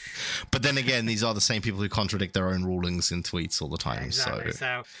 But then again, these are the same people who contradict their own rulings in tweets all the time. Yeah, exactly.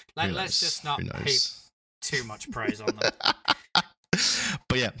 So let's just not heap too much praise on them.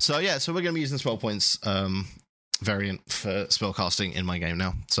 But yeah, so we're going to be using spell points variant for spellcasting in my game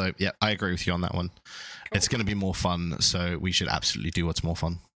now. So yeah, I agree with you on that one. Cool. It's going to be more fun, so we should absolutely do what's more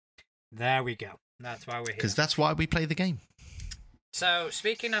fun. There we go. That's why we're here. Because that's why we play the game. So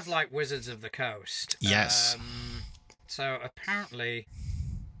speaking of like Wizards of the Coast, yes. So apparently,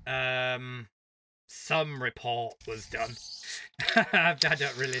 some report was done. I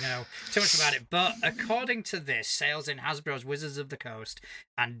don't really know too much about it, but according to this, sales in Hasbro's Wizards of the Coast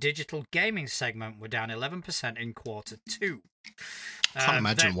and digital gaming segment were down 11% in Q2. Can't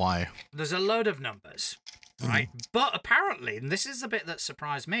imagine why. There's a load of numbers, right? But apparently, and this is the bit that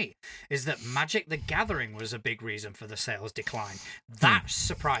surprised me, is that Magic the Gathering was a big reason for the sales decline. That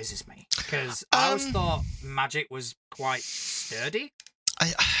surprises me, because I always thought Magic was quite sturdy.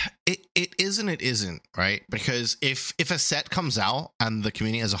 It is and it isn't, right? Because if a set comes out and the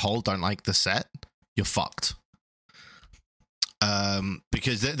community as a whole don't like the set, you're fucked.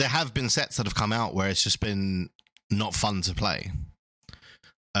 Because there have been sets that have come out where it's just been not fun to play.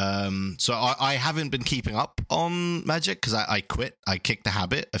 So I haven't been keeping up on Magic because I quit. I kicked the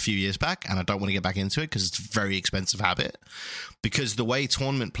habit a few years back, and I don't want to get back into it because it's a very expensive habit. Because the way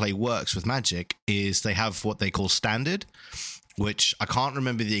tournament play works with Magic is they have what they call standard, which I can't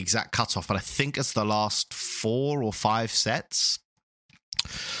remember the exact cutoff, but I think it's the last 4 or 5 sets.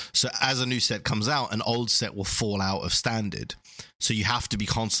 So as a new set comes out, an old set will fall out of standard. So you have to be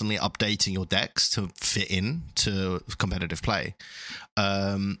constantly updating your decks to fit in to competitive play.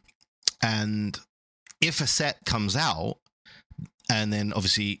 And if a set comes out and then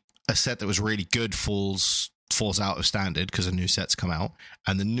obviously a set that was really good falls out of standard because a new set's come out,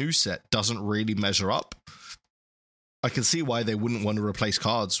 and the new set doesn't really measure up. I can see why they wouldn't want to replace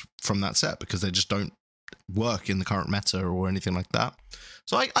cards from that set, because they just don't work in the current meta or anything like that.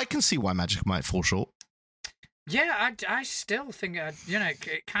 So I can see why Magic might fall short. Yeah, I still think,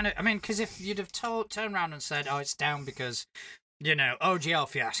 it kind of, I mean, because if you'd have turned around and said, oh, it's down because, OGL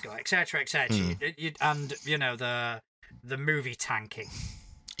fiasco, etc., etc., and, the movie tanking.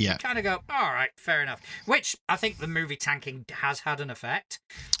 Yeah. You kind of go, all right, fair enough. Which I think the movie tanking has had an effect.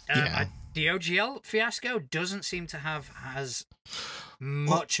 The OGL fiasco doesn't seem to have as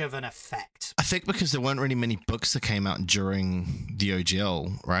much of an effect. I think because there weren't really many books that came out during the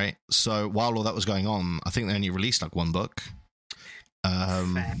OGL, right? So while all that was going on, I think they only released like one book.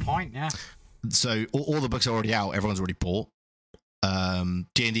 Fair point, yeah. So all the books are already out. Everyone's already bought.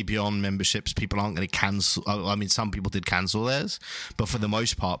 D&D Beyond memberships, people aren't going to cancel. I mean, some people did cancel theirs, but for the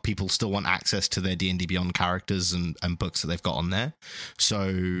most part, people still want access to their D&D Beyond characters and books that they've got on there.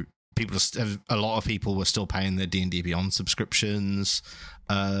 So a lot of people were still paying their D&D Beyond subscriptions.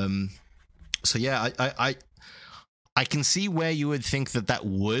 So yeah, I can see where you would think that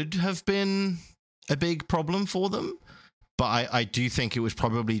would have been a big problem for them. But I do think it was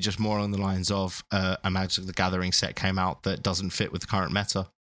probably just more along the lines of a Magic the Gathering set came out that doesn't fit with the current meta.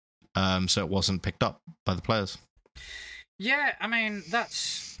 So it wasn't picked up by the players. Yeah, I mean, I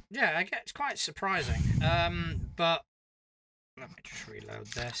guess it's quite surprising. But let me just reload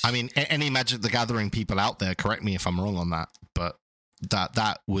this. I mean, any Magic the Gathering people out there, correct me if I'm wrong on that, but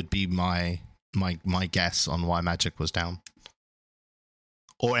that would be my guess on why Magic was down.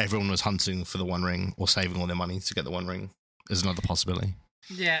 Or everyone was hunting for the One Ring or saving all their money to get the One Ring. Is another possibility.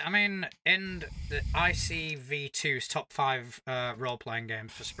 Yeah, I mean, in the ICV2's top 5 role-playing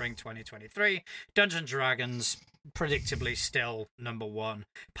games for spring 2023, Dungeons & Dragons predictably still number 1.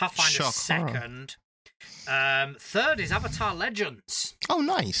 Pathfinder second. Third is Avatar Legends. Oh,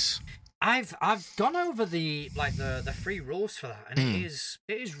 nice. I've gone over the free rules for that, and it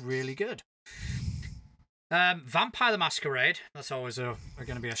is really good. Vampire the Masquerade, that's always going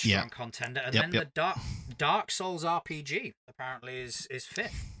to be a strong contender. And then the Dark Souls RPG apparently is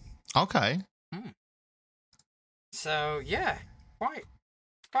 5th. Okay. So, yeah, quite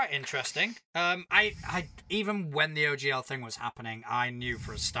interesting. I even when the OGL thing was happening, I knew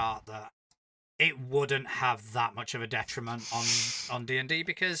for a start that it wouldn't have that much of a detriment on D&D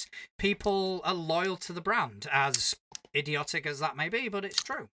because people are loyal to the brand, as idiotic as that may be, but it's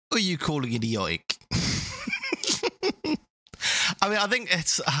true. What are you calling idiotic? I mean, I think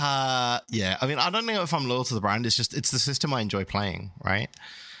it's, I mean, I don't know if I'm loyal to the brand. It's just, it's the system I enjoy playing, right?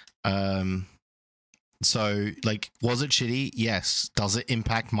 So, like, was it shitty? Yes. Does it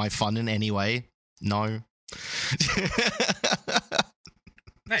impact my fun in any way? No.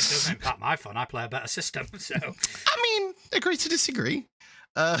 It doesn't impact my fun. I play a better system, so. I mean, agree to disagree.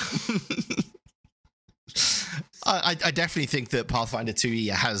 I definitely think that Pathfinder 2e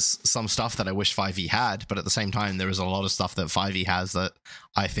has some stuff that I wish 5e had, but at the same time, there is a lot of stuff that 5e has that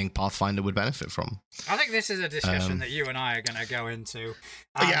I think Pathfinder would benefit from. I think this is a discussion that you and I are going to go into.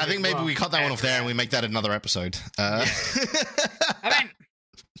 Yeah, I think maybe we cut that one off there and we make that another episode. I mean,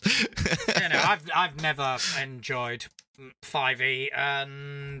 I've never enjoyed 5e,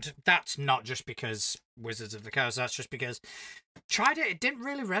 and that's not just because Wizards of the Coast, that's just because tried it didn't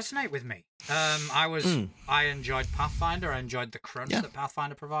really resonate with me. I enjoyed Pathfinder, I enjoyed the crunch that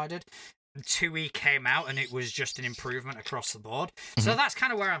Pathfinder provided. 2e came out and it was just an improvement across the board. So that's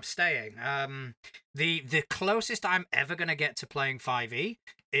kind of where I'm staying. The closest I'm ever going to get to playing 5e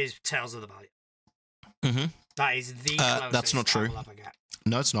is Tales of the Valiant. That is the closest that's not true. I will ever get.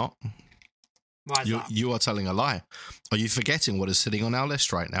 No, it's not. Why is that? You are telling a lie. Are you forgetting what is sitting on our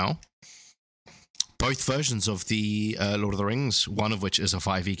list right now? Both versions of the Lord of the Rings, one of which is a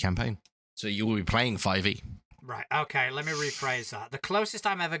 5e campaign. So you will be playing 5e. Right, okay, let me rephrase that. The closest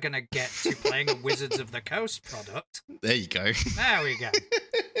I'm ever going to get to playing a Wizards of the Coast product. There you go. There we go.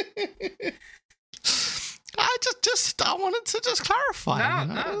 I wanted to just clarify. I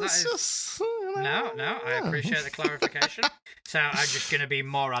appreciate the clarification. So I'm just going to be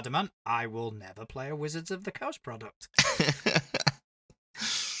more adamant. I will never play a Wizards of the Coast product.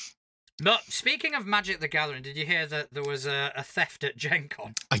 But speaking of Magic the Gathering, did you hear that there was a theft at Gen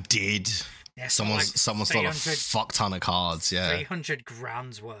Con? I did. Yeah, someone stole a fuck ton of cards. Yeah, 300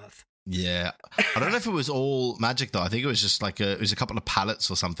 grand's worth. Yeah, I don't know if it was all Magic though. I think it was just like it was a couple of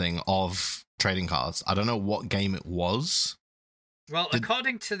pallets or something of trading cards. I don't know what game it was. Well,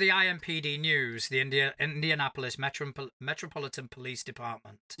 according to the IMPD News, the Indianapolis Metropolitan Police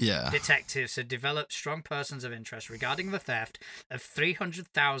Department detectives had developed strong persons of interest regarding the theft of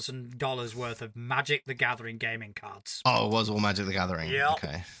 $300,000 worth of Magic the Gathering gaming cards. Oh, it was all Magic the Gathering. Yep.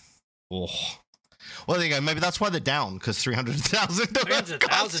 Okay. Oh. Well, there you go. Maybe that's why they're down, because 300,000.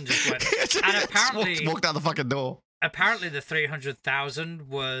 300,000 just went. And apparently walked out the fucking door. Apparently, the 300,000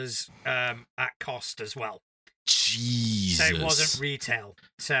 was at cost as well. Jesus. So it wasn't retail.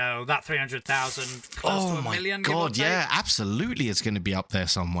 So that 300,000 close to $1 million. Oh my God! Yeah, absolutely. It's going to be up there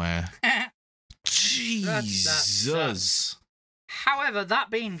somewhere. Jesus. However, that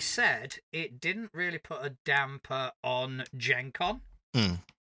being said, it didn't really put a damper on Gen Con,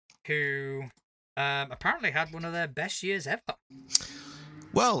 who apparently had one of their best years ever.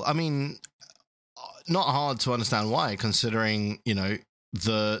 Well, I mean, not hard to understand why, considering, you know,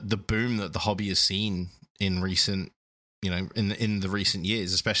 the boom that the hobby has seen in recent, you know, in the recent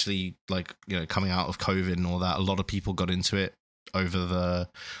years, especially like, you know, coming out of COVID and all that. A lot of people got into it over the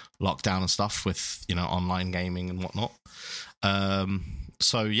lockdown and stuff with, you know, online gaming and whatnot.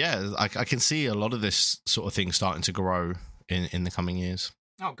 So yeah, I can see a lot of this sort of thing starting to grow in the coming years.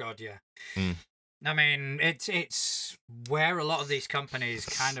 Oh God, yeah. I mean, it's where a lot of these companies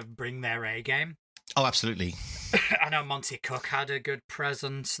kind of bring their A game. Oh, absolutely. I know Monty Cook had a good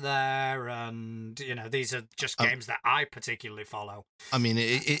presence there, and, you know, these are just games that I particularly follow. I mean,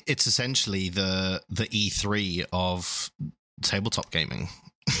 it's essentially the E3 of tabletop gaming,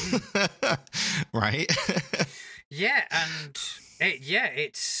 right? Yeah, and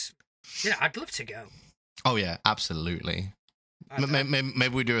it's, you know, I'd love to go. Oh, yeah, absolutely. Maybe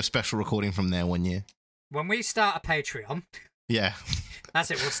we do a special recording from there one year. When we start a Patreon... Yeah. That's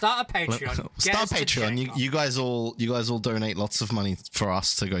it. We'll start a Patreon. Start a Patreon. You guys all donate lots of money for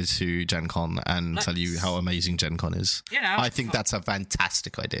us to go to Gen Con and tell you how amazing Gen Con is. You know, I think that's a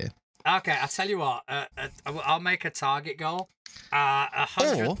fantastic idea. Okay, I'll tell you what. I'll make a target goal.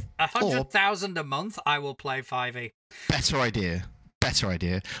 100,000 a month. I will play 5e. Better idea.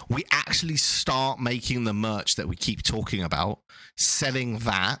 We actually start making the merch that we keep talking about, selling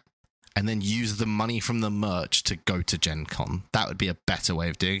that, and then use the money from the merch to go to Gen Con. That would be a better way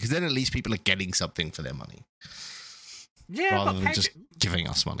of doing it, because then at least people are getting something for their money. Yeah, rather than just giving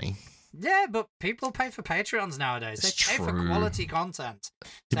us money. Yeah, but people pay for Patreons nowadays. They pay for quality content.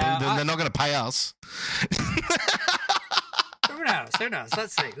 So but they're not going to pay us. Who knows?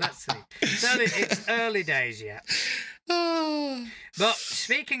 Let's see. It's early days yet. But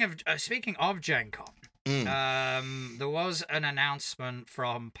speaking of Gen Con, there was an announcement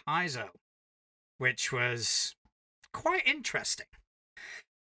from Paizo, which was quite interesting,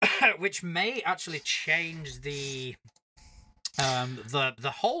 which may actually change the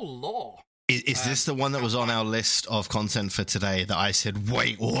whole law. Is this the one that was on our list of content for today that I said,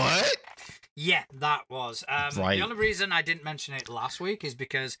 wait, what? Yeah, that was. Right. The only reason I didn't mention it last week is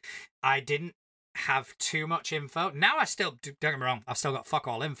because I didn't have too much info. Now I still, don't get me wrong, I've still got fuck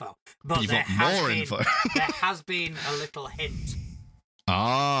all info. But you've got more info. There has been a little hint.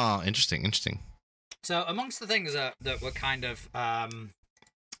 Ah, interesting. So amongst the things that were kind of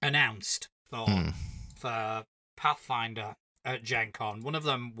announced for Pathfinder at Gen Con, one of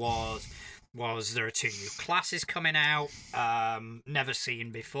them was there are 2 new classes coming out, never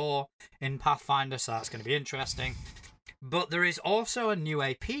seen before in Pathfinder, so that's going to be interesting. But there is also a new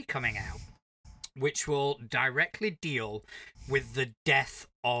AP coming out, which will directly deal with the death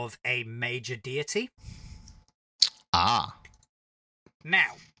of a major deity. Ah.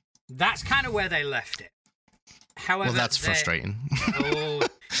 Now, that's kind of where they left it. However, well, that's frustrating. Oh,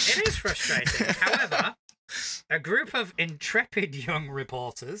 it is frustrating. However, a group of intrepid young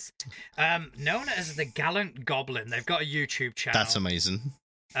reporters, known as the Gallant Goblin, they've got a YouTube channel. That's amazing.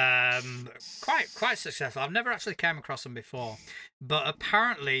 Quite successful. I've never actually came across them before, but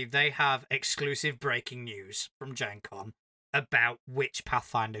apparently they have exclusive breaking news from Gen Con about which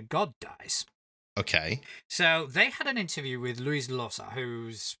Pathfinder god dies. Okay. So they had an interview with Luis Losa,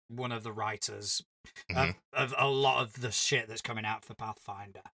 who's one of the writers of a lot of the shit that's coming out for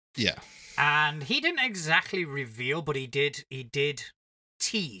Pathfinder. Yeah. And he didn't exactly reveal, but he did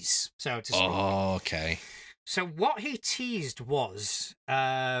tease, so to speak. Oh, okay. So what he teased was,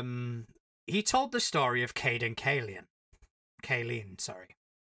 he told the story of Caden Kaelin,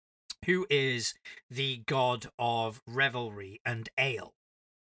 who is the god of revelry and ale.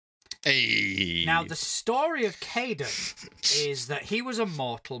 Hey. Now, the story of Caden is that he was a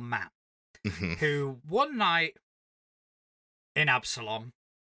mortal man who one night in Absalom,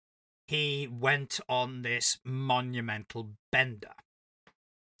 he went on this monumental bender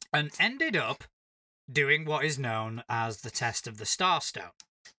and ended up doing what is known as the Test of the Starstone,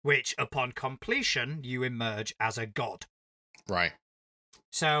 which, upon completion, you emerge as a god. Right.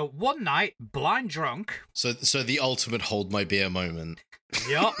 So, one night, blind drunk... So the ultimate hold my beer moment.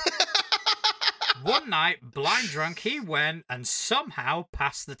 Yup. One night, blind drunk, he went and somehow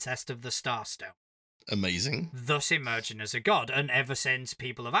passed the Test of the Starstone. Amazing. Thus emerging as a god. And ever since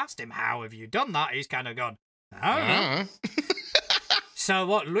people have asked him, how have you done that? He's kind of gone, I don't know. So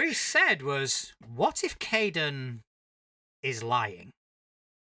what Luis said was, what if Caden is lying?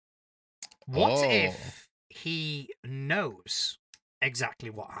 What if he knows exactly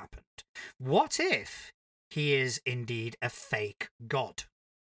what happened? What if he is indeed a fake god?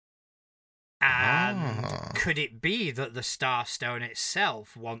 And could it be that the Starstone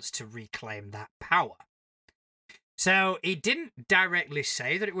itself wants to reclaim that power? So he didn't directly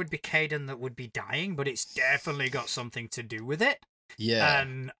say that it would be Caden that would be dying, but it's definitely got something to do with it. Yeah.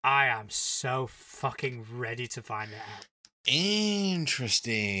 And I am so fucking ready to find it out. Interesting.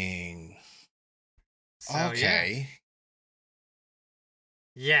 So, okay.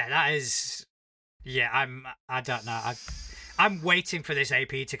 Yeah, that is... Yeah, I don't know. I'm waiting for this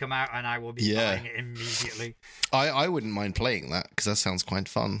AP to come out, and I will be playing it immediately. I wouldn't mind playing that, because that sounds quite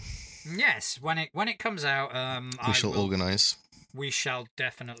fun. Yes, when it comes out, we shall organise. We shall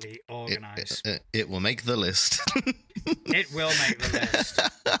definitely organise. It will make the list. It will make the list.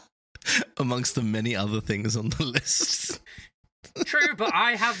 Amongst the many other things on the list. True, but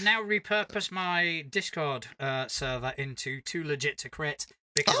I have now repurposed my Discord server into Too Legit to Crit,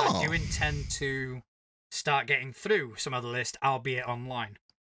 because I do intend to start getting through some of the list, albeit online.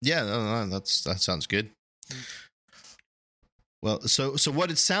 Yeah, no, that sounds good. Well, so what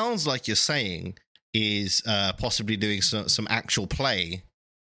it sounds like you're saying is possibly doing some actual play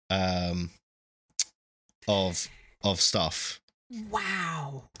of stuff.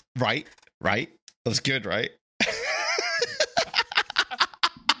 Wow. Right. That's good, right?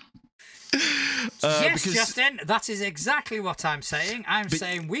 Yes, Justin, that is exactly what I'm saying. I'm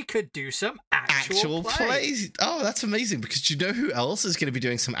saying we could do some actual plays. Oh, that's amazing, because do you know who else is going to be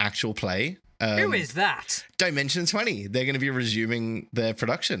doing some actual play? Who is that? Dimension 20. They're going to be resuming their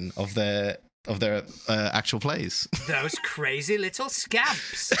production of their actual plays. Those crazy little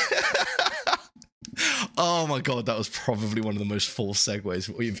scamps. Oh my god, that was probably one of the most false segues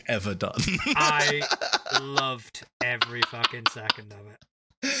we've ever done. I loved every fucking second of it.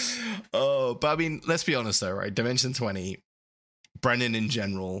 Oh, but I mean, let's be honest though, right? Dimension 20, Brennan in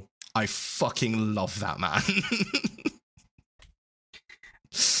general, I fucking love that man.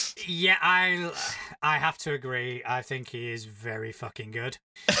 Yeah, I have to agree. I think he is very fucking good.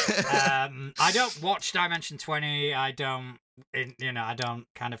 I don't watch Dimension 20. I don't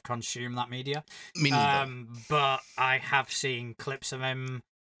kind of consume that media. Me neither. But I have seen clips of him.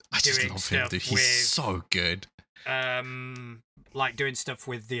 I just love him, dude. He's so good. Like doing stuff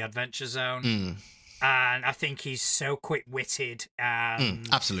with the Adventure Zone, and I think he's so quick-witted. And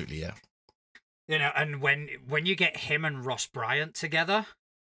absolutely, yeah. You know, and when you get him and Ross Bryant together,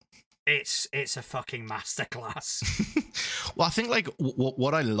 it's a fucking masterclass. Well, I think like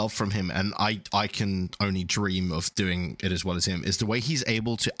what I love from him, and I can only dream of doing it as well as him, is the way he's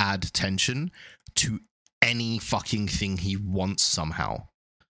able to add tension to any fucking thing he wants somehow.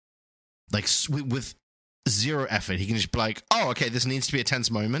 Like with zero effort, he can just be like, oh, okay, this needs to be a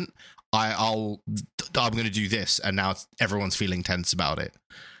tense moment. I'm going to do this, and now everyone's feeling tense about it.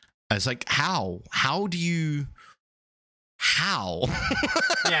 And it's like, how do you? How?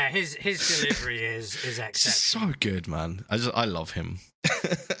 Yeah, his delivery is exceptional. So good, man. I love him.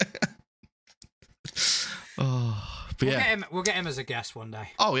 Oh, but we'll get him as a guest one day.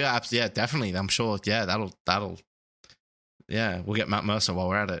 Oh yeah, yeah, definitely. I'm sure. Yeah, that'll. Yeah, we'll get Matt Mercer while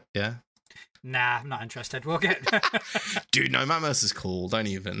we're at it. Yeah. Nah, I'm not interested. We'll get. Dude, no, Matt Mercer's cool. Don't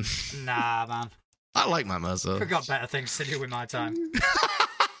even. Nah, man. I like Matt Mercer. I've got better things to do with my time.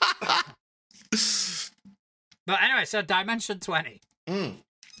 But anyway, so Dimension 20.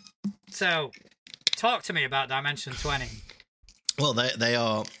 So, talk to me about Dimension 20. Well, they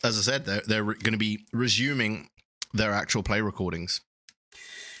are, as I said, they're going to be resuming their actual play recordings.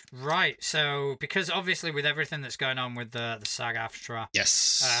 Right, so because obviously with everything that's going on with the SAG-AFTRA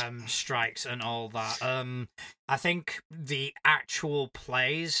strikes and all that, I think the actual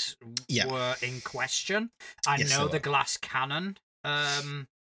plays were in question. I know the Glass Cannon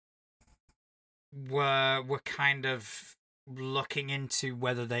were kind of looking into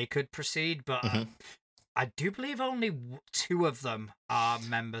whether they could proceed, but I do believe only 2 of them are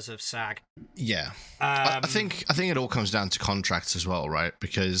members of SAG. Yeah. I think it all comes down to contracts as well, right?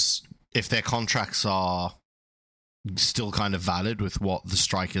 Because if their contracts are still kind of valid with what the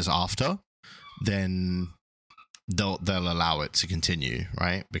strike is after, then they'll allow it to continue,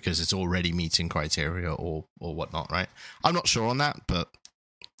 right? Because it's already meeting criteria or whatnot, right? I'm not sure on that, but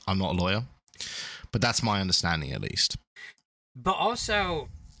I'm not a lawyer. But that's my understanding, at least. But also,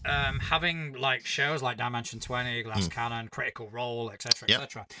 having like shows like Dimension 20, Glass Cannon, Critical Role, etc.,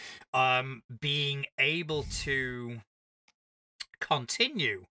 etc., being able to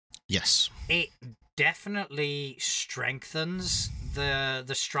continue, yes, it definitely strengthens the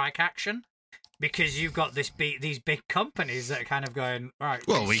strike action. Because you've got these big companies that are kind of going, right.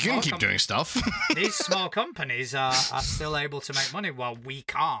 Well, we can keep doing stuff. These small companies are still able to make money while we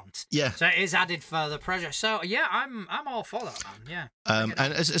can't. Yeah. So it is added further pressure. So yeah, I'm all for that, man. Yeah.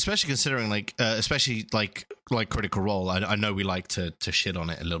 And especially considering especially like Critical Role, I know we like to shit on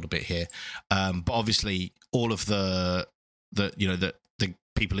it a little bit here, but obviously all of the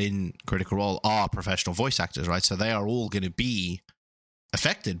people in Critical Role are professional voice actors, right? So they are all going to be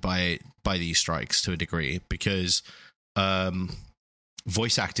affected by these strikes to a degree, because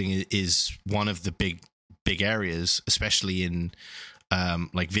voice acting is one of the big areas, especially in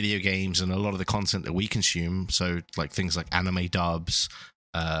like video games and a lot of the content that we consume. So like things like anime dubs,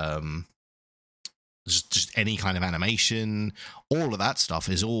 just any kind of animation, all of that stuff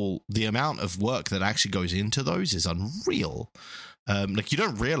is all, the amount of work that actually goes into those is unreal. Like you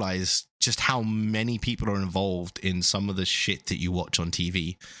don't realize just how many people are involved in some of the shit that you watch on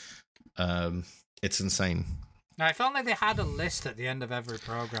TV. It's insane. Now, if only they had a list at the end of every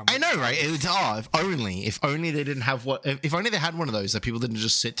program. I know, right? It would, if only they didn't have if only they had one of those that people didn't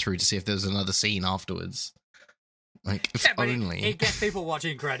just sit through to see if there's another scene afterwards. Like, if only. It gets people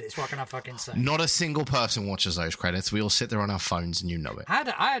watching credits. What can I fucking say? Not a single person watches those credits. We all sit there on our phones, and you know it.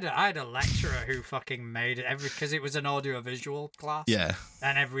 I had a lecturer who fucking made it because it was an audio-visual class. Yeah.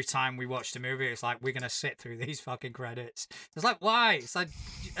 And every time we watched a movie, it's like, we're going to sit through these fucking credits. It's like, why? It's like,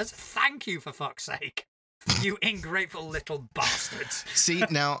 as a thank you, for fuck's sake. You ingrateful little bastards. See,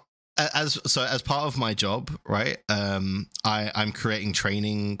 now, as part of my job, right, I'm creating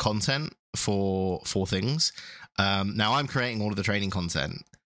training content for things. Now I'm creating all of the training content.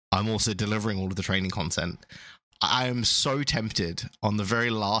 I'm also delivering all of the training content. I am so tempted on the very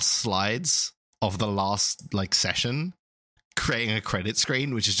last slides of the last session, creating a credit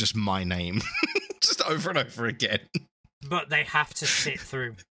screen, which is just my name, just over and over again. But they have to sit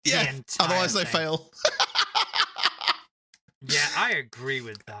through. Yeah, the entire otherwise they thing. fail. Yeah, I agree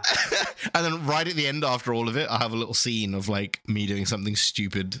with that. And then right at the end, after all of it, I have a little scene of me doing something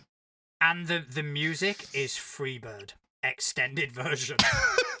stupid. And the music is Freebird extended version.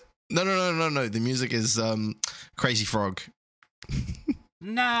 No. The music is Crazy Frog.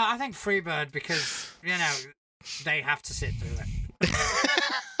 No, I think Freebird, because they have to sit through it.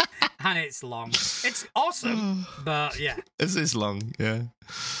 And it's long. It's awesome, but yeah. This is long, yeah.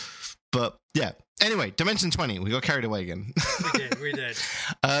 But yeah. Anyway, Dimension 20, we got carried away again. We did.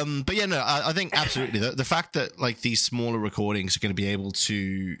 But yeah, no, I think absolutely the fact that these smaller recordings are going to be able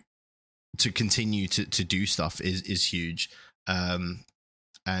to continue to do stuff is huge. And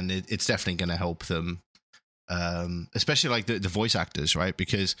it's definitely going to help them, especially the voice actors, right?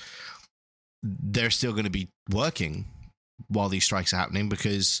 Because they're still going to be working while these strikes are happening,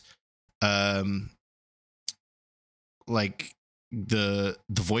 because the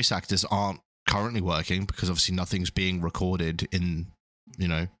voice actors aren't currently working, because obviously nothing's being recorded in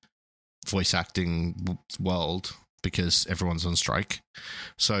voice acting world, because everyone's on strike.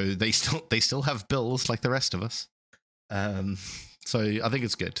 So they still have bills like the rest of us. So I think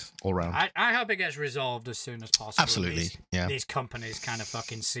it's good all around. I hope it gets resolved as soon as possible. Absolutely, yeah. These companies kind of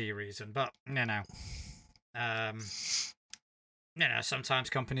fucking see reason, but sometimes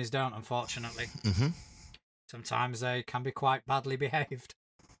companies don't, unfortunately. Mm-hmm. Sometimes they can be quite badly behaved.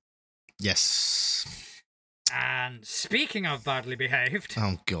 Yes. And speaking of badly behaved,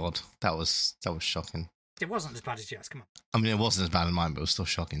 oh god, that was shocking. It wasn't as bad as yours. Come on. I mean, it wasn't as bad in mine, but it was still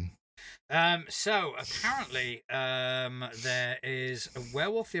shocking. So apparently, there is a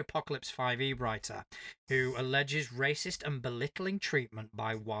Werewolf the Apocalypse 5e writer who alleges racist and belittling treatment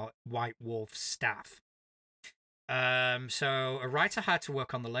by White Wolf staff. So a writer hired to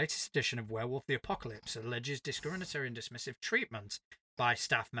work on the latest edition of Werewolf the Apocalypse alleges discriminatory and dismissive treatment by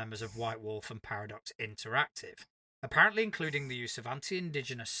staff members of White Wolf and Paradox Interactive, apparently including the use of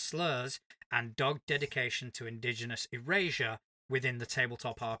anti-Indigenous slurs and dogged dedication to Indigenous erasure within the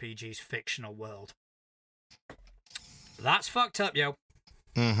tabletop RPG's fictional world. That's fucked up, yo.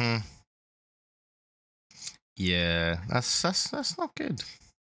 Mm-hmm. Yeah, that's not good.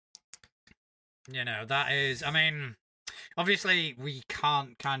 That is, I mean, obviously we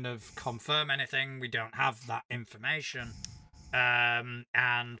can't kind of confirm anything. We don't have that information.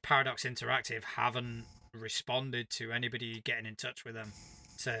 and Paradox Interactive haven't responded to anybody getting in touch with them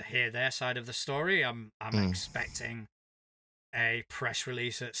to hear their side of the story. I'm expecting a press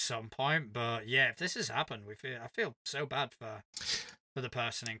release at some point, but yeah, if this has happened, I feel so bad for the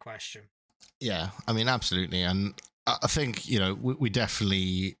person in question. Yeah, I mean, absolutely, and I think we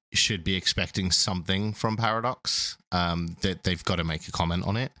definitely should be expecting something from Paradox. That they've got to make a comment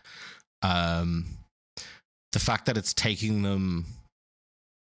on it. The fact that it's taking them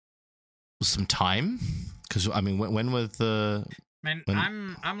some time, because I mean, when were the?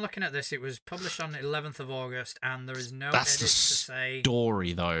 I'm looking at this. It was published on the 11th of August, and there is no that's edits to say.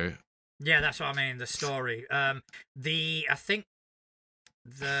 Story though. Yeah, that's what I mean. The story. I think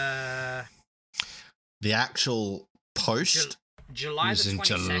the actual post July was the 22nd.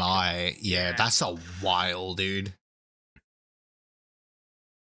 in July. Yeah, that's a while, dude.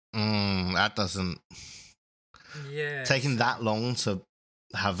 That doesn't. Yeah, taking that long to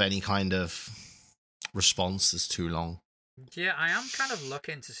have any kind of response is too long. Yeah, I am kind of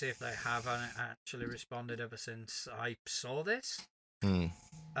looking to see if they have actually responded ever since I saw this. But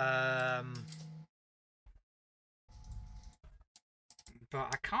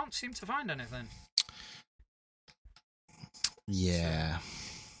I can't seem to find anything. Yeah.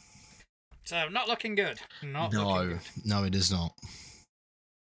 So not looking good. No, it is not.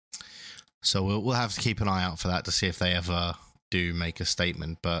 So we'll have to keep an eye out for that to see if they ever do make a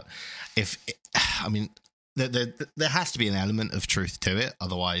statement. But there has to be an element of truth to it,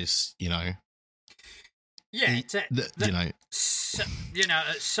 otherwise, Yeah,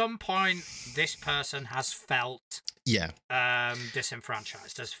 at some point, this person has felt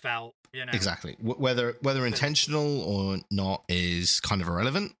disenfranchised, has felt, exactly. Whether intentional or not is kind of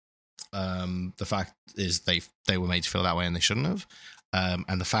irrelevant. The fact is they were made to feel that way and they shouldn't have.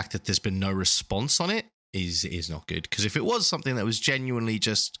 And the fact that there's been no response on it is not good. Because if it was something that was genuinely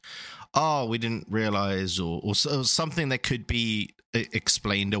just, we didn't realize, or something that could be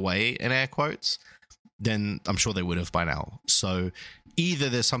explained away in air quotes, then I'm sure they would have by now. So either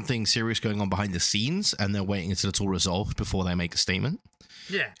there's something serious going on behind the scenes and they're waiting until it's all resolved before they make a statement.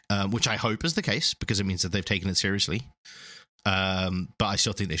 Yeah. Which I hope is the case, because it means that they've taken it seriously. But I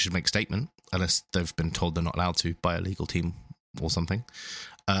still think they should make a statement, unless they've been told they're not allowed to by a legal team or something.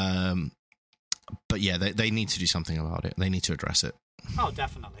 But yeah, they need to do something about it. They need to address it. Oh,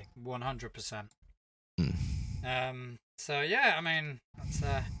 definitely. 100%. So yeah, I mean, it's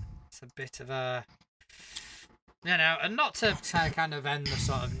a bit of a, and not to kind of end the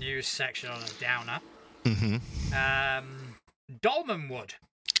sort of news section on a downer. Dolmenwood.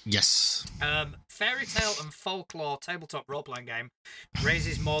 Yes. Fairy Tale and Folklore tabletop role-playing game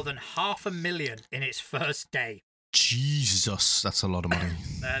raises more than $500,000 in its first day. Jesus, that's a lot of money.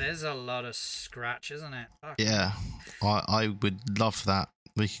 That is a lot of scratch, isn't it? Fuck. Yeah, I would love that.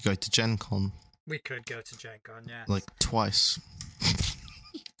 We could go to Gen Con. We could go to Gen Con, yeah. Like twice.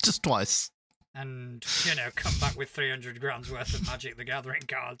 Just twice. And, come back with 300 grand's worth of Magic the Gathering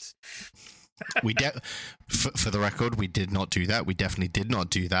cards. For the record, we did not do that. We definitely did not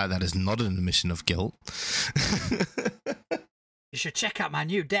do that. That is not an admission of guilt. You should check out my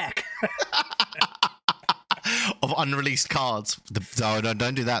new deck. Of unreleased cards. No,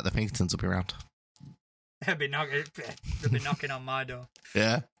 don't do that. The Pinkertons will be around. They'll be knocking on my door.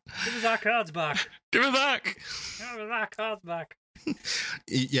 Yeah. Give us our cards back. Give it back. Give us our cards back.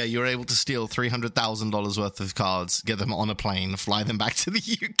 Yeah, you were able to steal $300,000 worth of cards, get them on a plane, fly them back to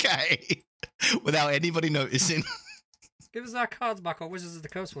the UK without anybody noticing. Give us our cards back, or Wizards of the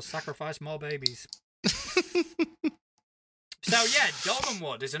Coast will sacrifice more babies. So yeah,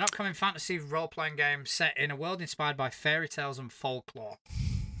 Dolmenwood is an upcoming fantasy role-playing game set in a world inspired by fairy tales and folklore.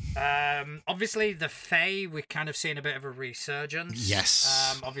 Obviously, the Fae, we're kind of seeing a bit of a resurgence.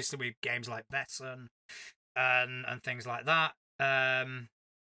 Yes. Obviously, with games like Vesson and things like that.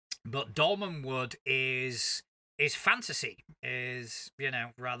 But Dolmenwood is fantasy,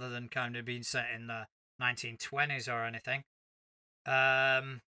 rather than kind of being set in the 1920s or anything.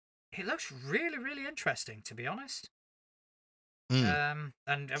 It looks really, really interesting, to be honest. And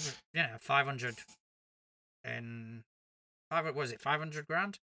 500 in what was it? 500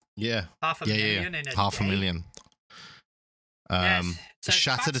 grand? Yeah. $500,000 in a $500,000. Yes. So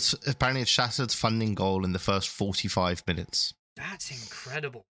apparently it shattered its funding goal in the first 45 minutes. That's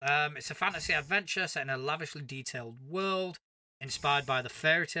incredible. It's a fantasy adventure set in a lavishly detailed world inspired by the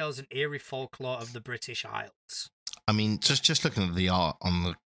fairy tales and eerie folklore of the British Isles. I mean, just looking at the art on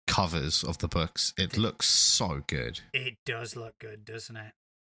the covers of the books, it looks so good. It does look good, doesn't it?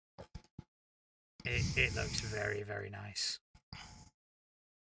 It looks very, very nice.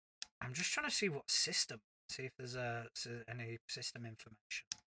 I'm just trying to see what system See if there's any system information.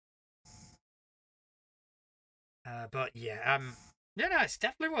 But yeah, no, it's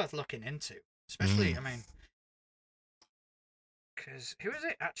definitely worth looking into. Especially, I mean, because who is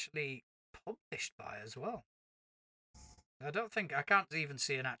it actually published by as well? I can't even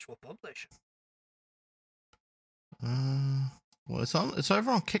see an actual publisher. Well, it's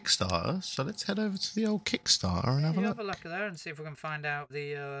over on Kickstarter, so let's head over to the old Kickstarter and have a look. Have a look there and see if we can find out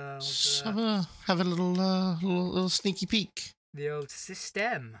the have a little sneaky peek. The old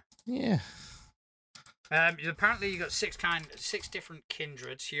system. Yeah. Apparently you got six different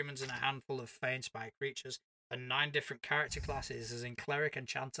kindreds, humans and a handful of Fane spy creatures, and 9 different character classes, as in cleric,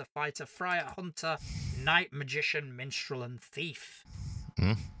 enchanter, fighter, friar, hunter, knight, magician, minstrel, and thief.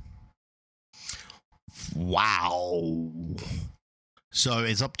 Wow. So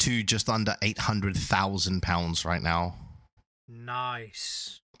it's up to just under £800,000 right now.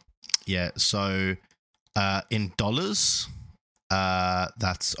 Nice. Yeah, so in dollars,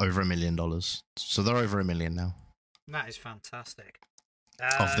 that's over $1 million. So they're over $1 million now. That is fantastic.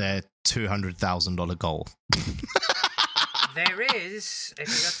 Of their $200,000 goal. There is, if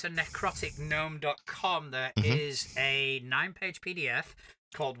you go to necroticgnome.com, there is a 9-page PDF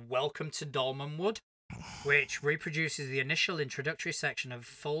called Welcome to Dolmenwood, which reproduces the initial introductory section of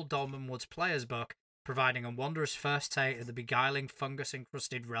full Dolmenwood's player's book, providing a wondrous first take of the beguiling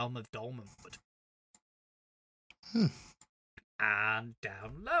fungus-encrusted realm of Dolmenwood. And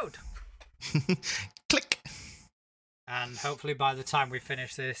download. Click. And hopefully by the time we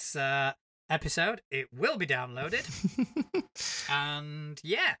finish this episode, it will be downloaded. And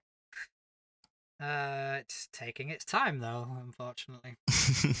yeah. It's taking its time, though, unfortunately.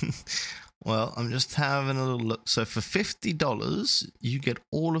 Well, I'm just having a little look. So for $50, you get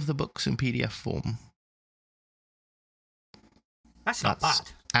all of the books in PDF form. That's not bad.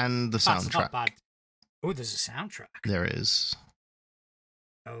 And the soundtrack. That's not bad. Oh, there's a soundtrack. There is.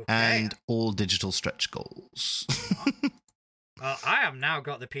 Okay. And all digital stretch goals. Well, I have now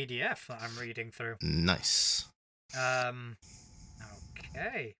got the PDF that I'm reading through. Nice.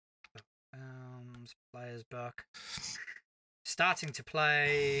 Okay. Player's book. Starting to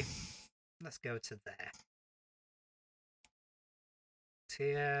play. Let's go to there.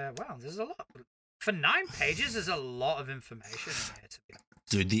 Tier. Wow, there's a lot. For 9 pages, there's a lot of information in here, to be honest.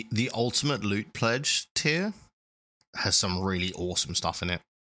 Dude, the Ultimate Loot Pledge tier has some really awesome stuff in it.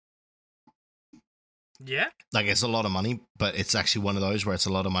 Yeah? Like, it's a lot of money, but it's actually one of those where it's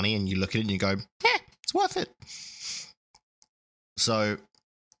a lot of money and you look at it and you go, yeah, it's worth it. So,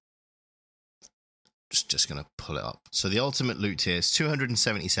 just going to pull it up. So, the Ultimate Loot tier is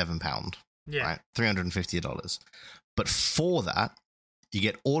 £277. Yeah. Right? $350. But for that, you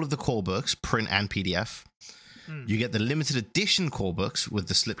get all of the core books, print and PDF. You get the limited edition core books with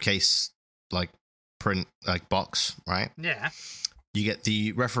the slipcase, like, print, like, box, right? Yeah. You get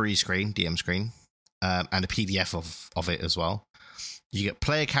the referee screen, DM screen, and a PDF of it as well. You get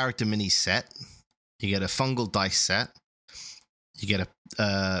player character mini set. You get a fungal dice set. You get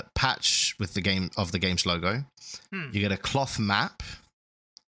a patch with the game's logo. You get a cloth map.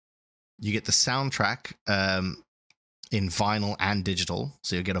 You get the soundtrack in vinyl and digital,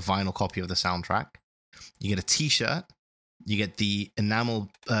 so you'll get a vinyl copy of the soundtrack. You get a T-shirt. You get the enamel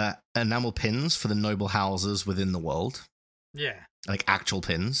pins for the noble houses within the world. Yeah, like actual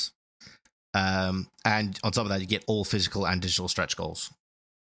pins. And on top of that, you get all physical and digital stretch goals.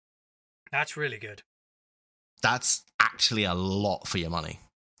 That's really good. That's actually a lot for your money.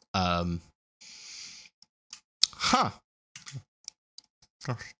 Gosh,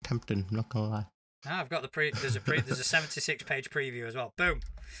 tempting, not gonna lie. I've got there's a 76-page preview as well. Boom.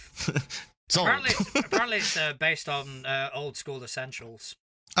 Apparently it's based on old school essentials.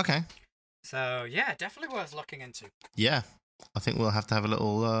 Okay. So yeah, definitely worth looking into. Yeah, I think we'll have to have a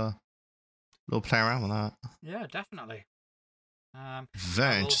little play around with that. Yeah, definitely.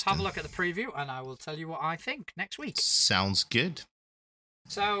 Very interesting. Have a look at the preview, and I will tell you what I think next week. Sounds good.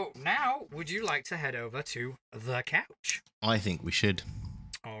 So now, would you like to head over to the couch? I think we should.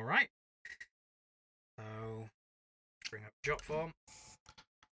 All right. So, bring up jot form.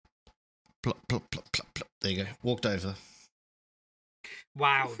 Plop, plop, plop, plop, plop. There you go. Walked over.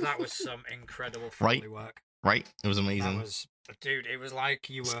 Wow, that was some incredible Foley work. Right? It was amazing. Dude, it was like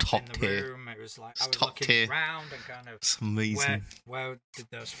you were in the room. It was like I was looking around and kind of. It's amazing. Where did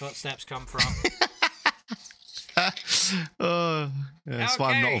those footsteps come from? That's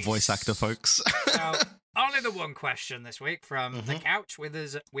why I'm not a voice actor, folks. So, only the one question this week from the couch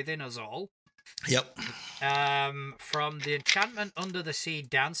within us all. Yep. From the Enchantment Under the Sea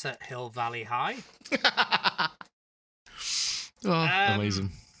dance at Hill Valley High.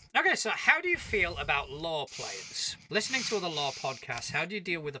 Amazing. Okay, so how do you feel about lore players? Listening to other lore podcasts, how do you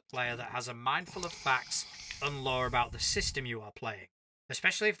deal with a player that has a mind full of facts and lore about the system you are playing?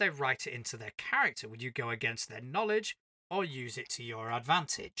 Especially if they write it into their character, would you go against their knowledge or use it to your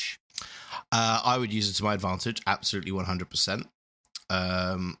advantage? I would use it to my advantage, absolutely 100%.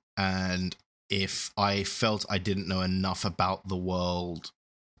 And if I felt I didn't know enough about the world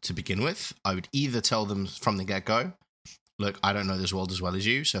to begin with, I would either tell them from the get-go, look, I don't know this world as well as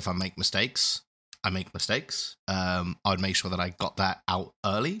you, so if I make mistakes, I make mistakes. I would make sure that I got that out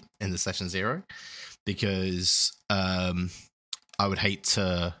early in the session 0, because I would hate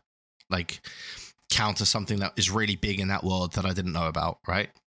to like counter something that is really big in that world that I didn't know about, right?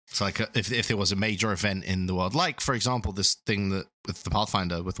 So like if there was a major event in the world, like for example, this thing that with the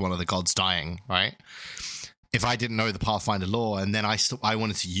Pathfinder with one of the gods dying, right? If I didn't know the Pathfinder lore and then I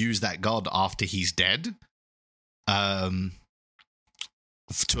wanted to use that god after he's dead, to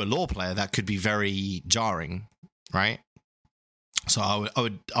a lore player, that could be very jarring, right? So I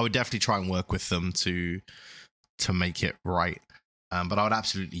would definitely try and work with them to make it right. But I would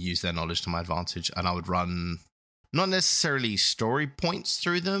absolutely use their knowledge to my advantage, and I would run not necessarily story points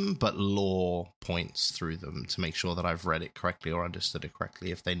through them, but lore points through them to make sure that I've read it correctly or understood it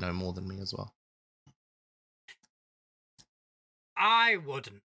correctly if they know more than me as well. I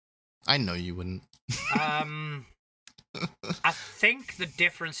wouldn't. I know you wouldn't. I think the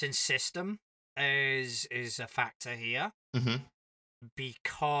difference in system is a factor here,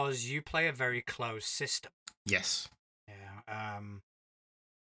 because you play a very closed system. Yes. Yeah.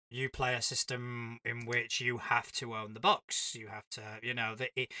 You play a system in which you have to own the books. You have to,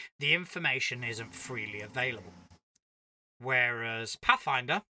 the information isn't freely available. Whereas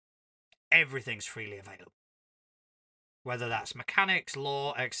Pathfinder, everything's freely available. Whether that's mechanics,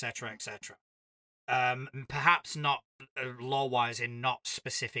 lore, etc., etc. Perhaps not lore-wise in not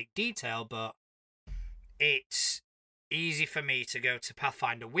specific detail, but it's easy for me to go to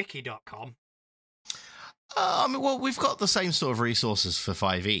pathfinderwiki.com. Well, we've got the same sort of resources for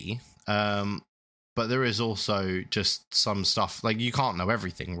 5e, but there is also just some stuff, like you can't know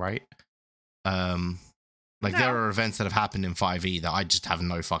everything, right? There are events that have happened in 5e that I just have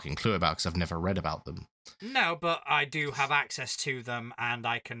no fucking clue about because I've never read about them. No, but I do have access to them, and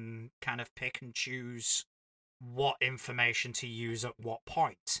I can kind of pick and choose what information to use at what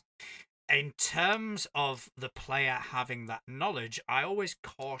point. In terms of the player having that knowledge, I always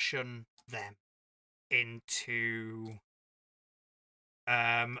caution them into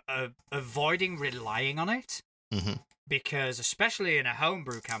avoiding relying on it, because especially in a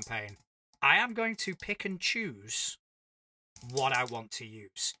homebrew campaign, I am going to pick and choose what I want to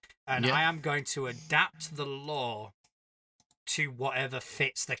use, and I am going to adapt the lore to whatever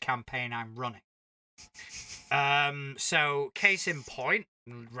fits the campaign I'm running. So case in point,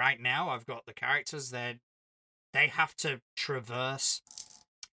 right now I've got the characters that they have to traverse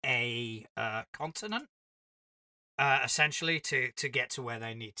a continent, essentially to get to where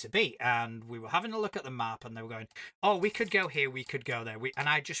they need to be. And we were having a look at the map, and they were going, "Oh, we could go here, we could go there." And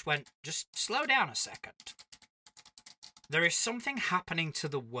I just went, "Just slow down a second. There is something happening to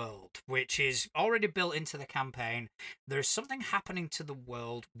the world which is already built into the campaign. There is something happening to the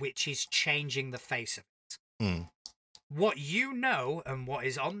world which is changing the face of it. What you know and what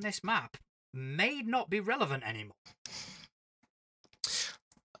is on this map may not be relevant anymore."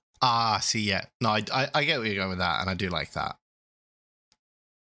 See, yeah. No, I get where you're going with that, and I do like that.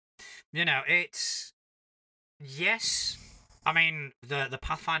 It's... Yes. I mean, the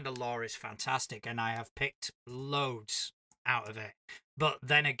Pathfinder lore is fantastic, and I have picked loads out of it. But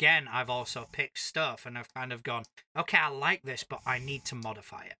then again, I've also picked stuff, and I've kind of gone, okay, I like this, but I need to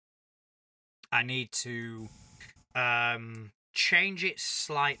modify it. I need to change it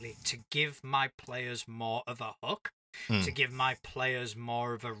slightly to give my players more of a hook, to give my players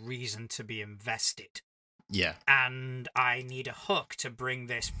more of a reason to be invested. Yeah. And I need a hook to bring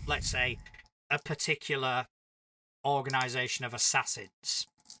this, let's say, a particular organization of assassins.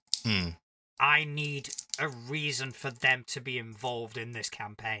 I need a reason for them to be involved in this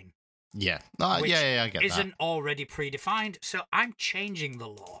campaign. Yeah. I get that. Isn't already predefined, so I'm changing the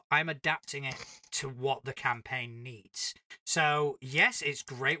lore. I'm adapting it to what the campaign needs. So, yes, it's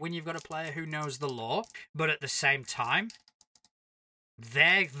great when you've got a player who knows the lore, but at the same time,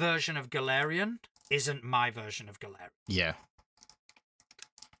 their version of Golarion isn't my version of Golarion. Yeah.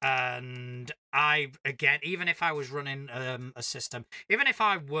 And I, again, even if I was running a system, even if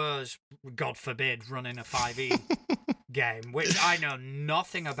I was, God forbid, running a 5e game, which I know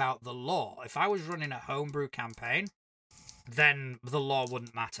nothing about the lore, if I was running a homebrew campaign, then the lore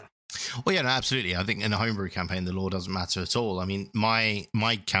wouldn't matter. Well, yeah, no, absolutely. I think in a homebrew campaign, the lore doesn't matter at all. I mean, my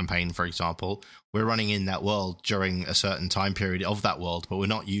campaign, for example, we're running in that world during a certain time period of that world, but we're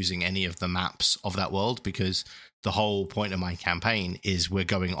not using any of the maps of that world because the whole point of my campaign is we're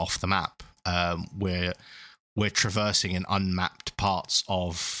going off the map. We're traversing in unmapped parts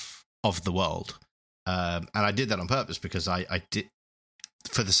of the world, and I did that on purpose because I did.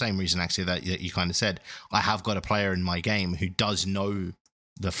 For the same reason, actually, that you kind of said, I have got a player in my game who does know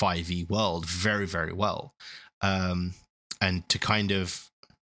the 5e world very, very well. And to kind of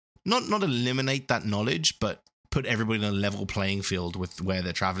not eliminate that knowledge, but put everybody in a level playing field with where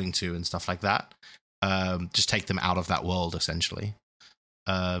they're traveling to and stuff like that. Just take them out of that world, essentially.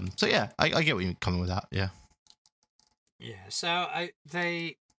 So yeah, I get what you're coming with that. Yeah. Yeah. So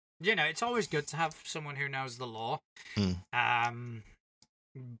it's always good to have someone who knows the lore.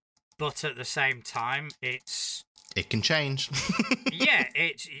 But at the same time, it can change. Yeah,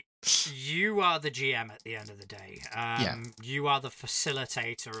 you are the GM at the end of the day. You are the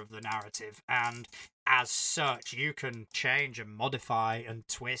facilitator of the narrative, and as such, you can change and modify and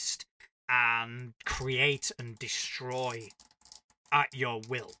twist and create and destroy at your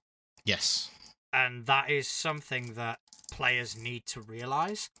will. Yes. And that is something that players need to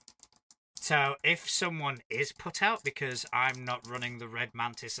realize. So if someone is put out because I'm not running the Red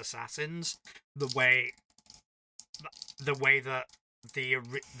Mantis Assassins the way that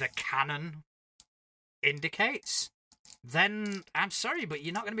the canon indicates, then I'm sorry, but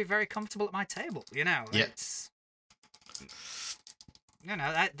you're not going to be very comfortable at my table. Yeah. It's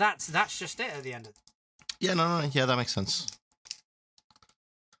that's just it at the end of it. Yeah, no, yeah, that makes sense.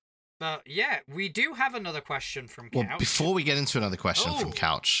 But yeah, we do have another question from Couch. Well, before we get into another question from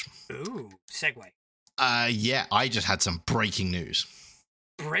Couch. Ooh, segue. Yeah, I just had some breaking news.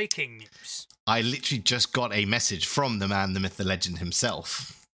 Breaking news. I literally just got a message from the man, the myth, the legend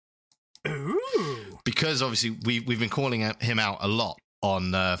himself. Ooh. Because obviously we've been calling him out a lot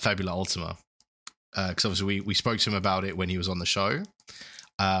on Fabula Ultima. Because obviously we spoke to him about it when he was on the show.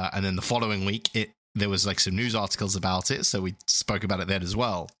 And then the following week, there was like some news articles about it, so we spoke about it then as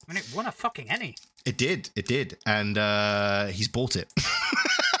well. And it won a fucking Emmy. It did. And he's bought it.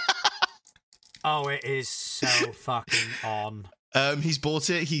 Oh, it is so fucking on. He's bought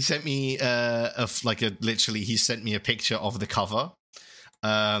it. He sent me he sent me a picture of the cover.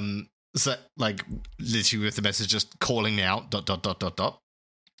 So like literally with the message just calling me out, ...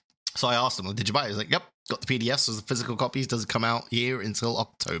 So I asked him, did you buy it? He's like, yep, got the PDFs as the physical copies. Doesn't come out here until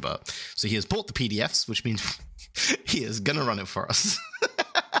October. So he has bought the PDFs, which means he is going to run it for us.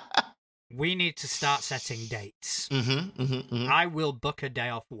 We need to start setting dates. I will book a day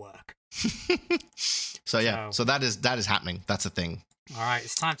off work. So yeah, so that is happening. That's a thing. All right,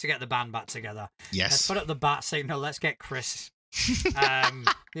 it's time to get the band back together. Yes. Let's put up the bat signal. Let's get Chris.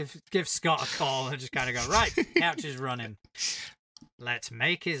 Give Scott a call and just kind of go, right, Couch is running. Let's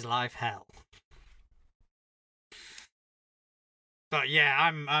make his life hell. But yeah,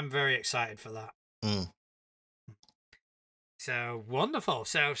 I'm very excited for that. So wonderful.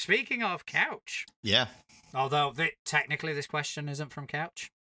 So speaking of Couch, yeah. Although technically this question isn't from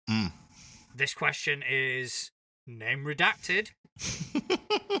Couch. This question is name redacted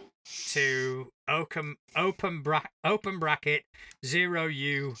to open bracket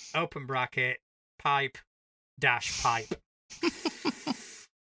 0U open bracket pipe -pipe.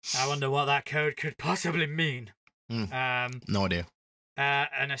 I wonder what that code could possibly mean. No idea.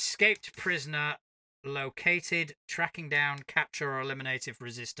 An escaped prisoner located, tracking down, capture, or eliminate if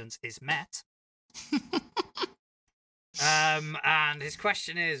resistance is met. And his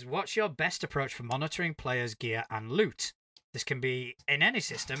question is, what's your best approach for monitoring players' gear and loot? This can be in any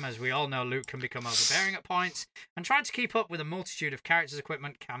system, as we all know loot can become overbearing at points, and trying to keep up with a multitude of characters'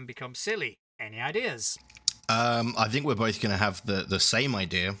 equipment can become silly. Any ideas? I think we're both going to have the same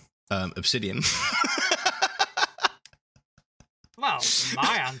idea, Obsidian. Well,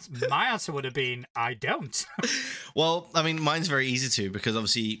 my answer would have been, I don't. Well, I mean, mine's very easy to, because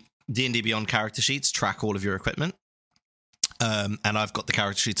obviously D&D Beyond character sheets track all of your equipment. And I've got the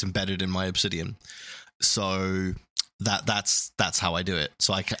character sheets embedded in my Obsidian. So that's how I do it.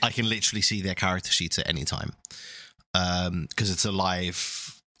 So I can literally see their character sheets at any time. Because it's a live...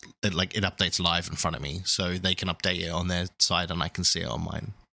 It updates live in front of me, so they can update it on their side and I can see it on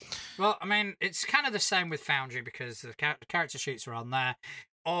mine. Well, I mean, it's kind of the same with Foundry because the character sheets are on there.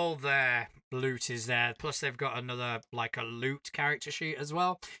 All their loot is there. Plus, they've got another, a loot character sheet as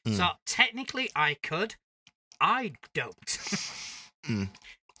well. So, technically, I could. I don't.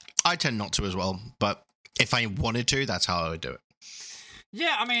 I tend not to as well, but if I wanted to, that's how I would do it.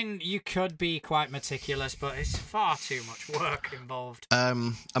 Yeah, I mean, you could be quite meticulous, but it's far too much work involved. I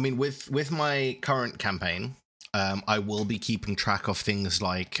mean, with my current campaign, I will be keeping track of things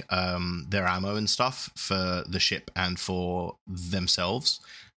like their ammo and stuff for the ship and for themselves,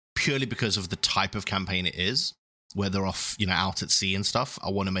 purely because of the type of campaign it is, where they're off, out at sea and stuff. I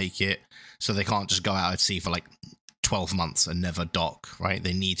want to make it so they can't just go out at sea for like 12 months and never dock, right?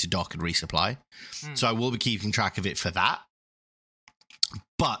 They need to dock and resupply. So I will be keeping track of it for that.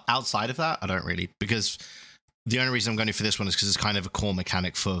 But outside of that, I don't really, because the only reason I'm going for this one is because it's kind of a core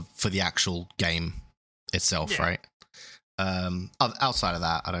mechanic for the actual game itself, right? Outside of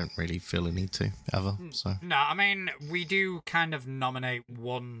that, I don't really feel a need to ever. So no, I mean, we do kind of nominate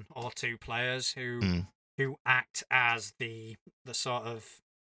one or two players who act as the sort of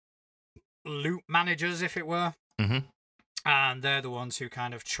loot managers, if it were, and they're the ones who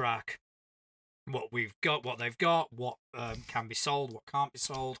kind of track what we've got, what they've got, what can be sold, what can't be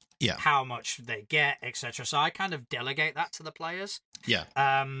sold, how much they get, etc. So I kind of delegate that to the players.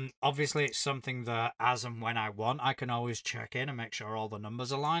 Obviously it's something that as and when I want, I can always check in and make sure all the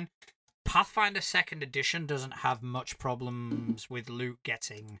numbers align. Pathfinder 2nd Edition doesn't have much problems with loot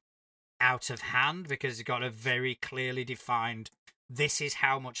getting out of hand because it's got a very clearly defined, this is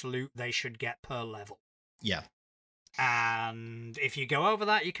how much loot they should get per level. And if you go over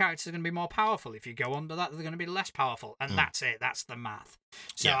that, your characters are going to be more powerful. If you go under that, they're going to be less powerful. And that's it. That's the math.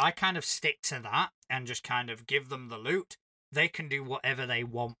 So I kind of stick to that and just kind of give them the loot. They can do whatever they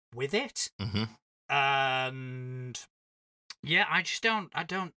want with it. And yeah, I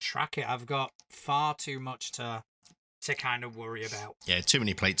don't track it. I've got far too much to kind of worry about. Yeah, too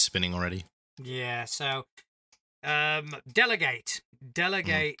many plates spinning already. Yeah, so delegate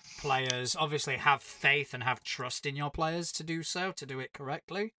players. Obviously have faith and have trust in your players to do so, to do it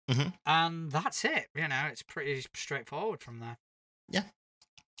correctly. And that's it. It's pretty straightforward from there. Yeah.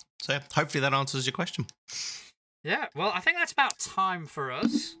 So hopefully that answers your question. Yeah, well, I think that's about time for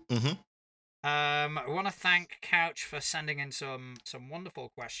us. I want to thank Couch for sending in some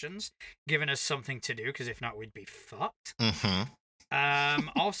wonderful questions, giving us something to do, because if not, we'd be fucked.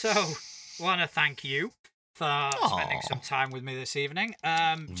 Also, want to thank you for spending some time with me this evening.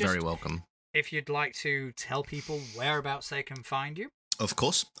 Very welcome. If you'd like to tell people whereabouts they can find you. Of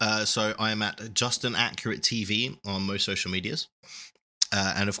course. So I am at Justin Accurate TV on most social medias.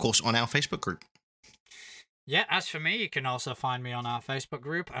 And of course on our Facebook group. Yeah, as for me, you can also find me on our Facebook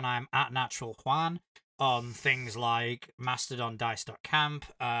group, and I'm at Natural Juan on things like mastodon.dice.camp,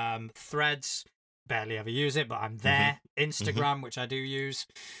 Threads, barely ever use it, but I'm there, Instagram, which I do use.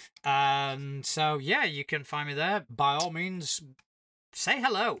 And so, yeah, you can find me there. By all means, say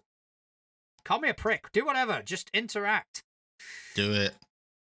hello. Call me a prick. Do whatever. Just interact. Do it.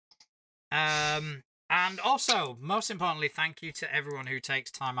 And also, most importantly, thank you to everyone who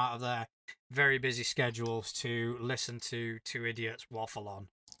takes time out of their very busy schedules to listen to two idiots waffle on.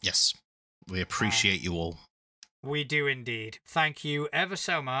 Yes, we appreciate you all. We do indeed. Thank you ever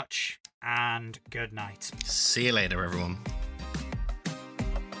so much, and good night. See you later, everyone.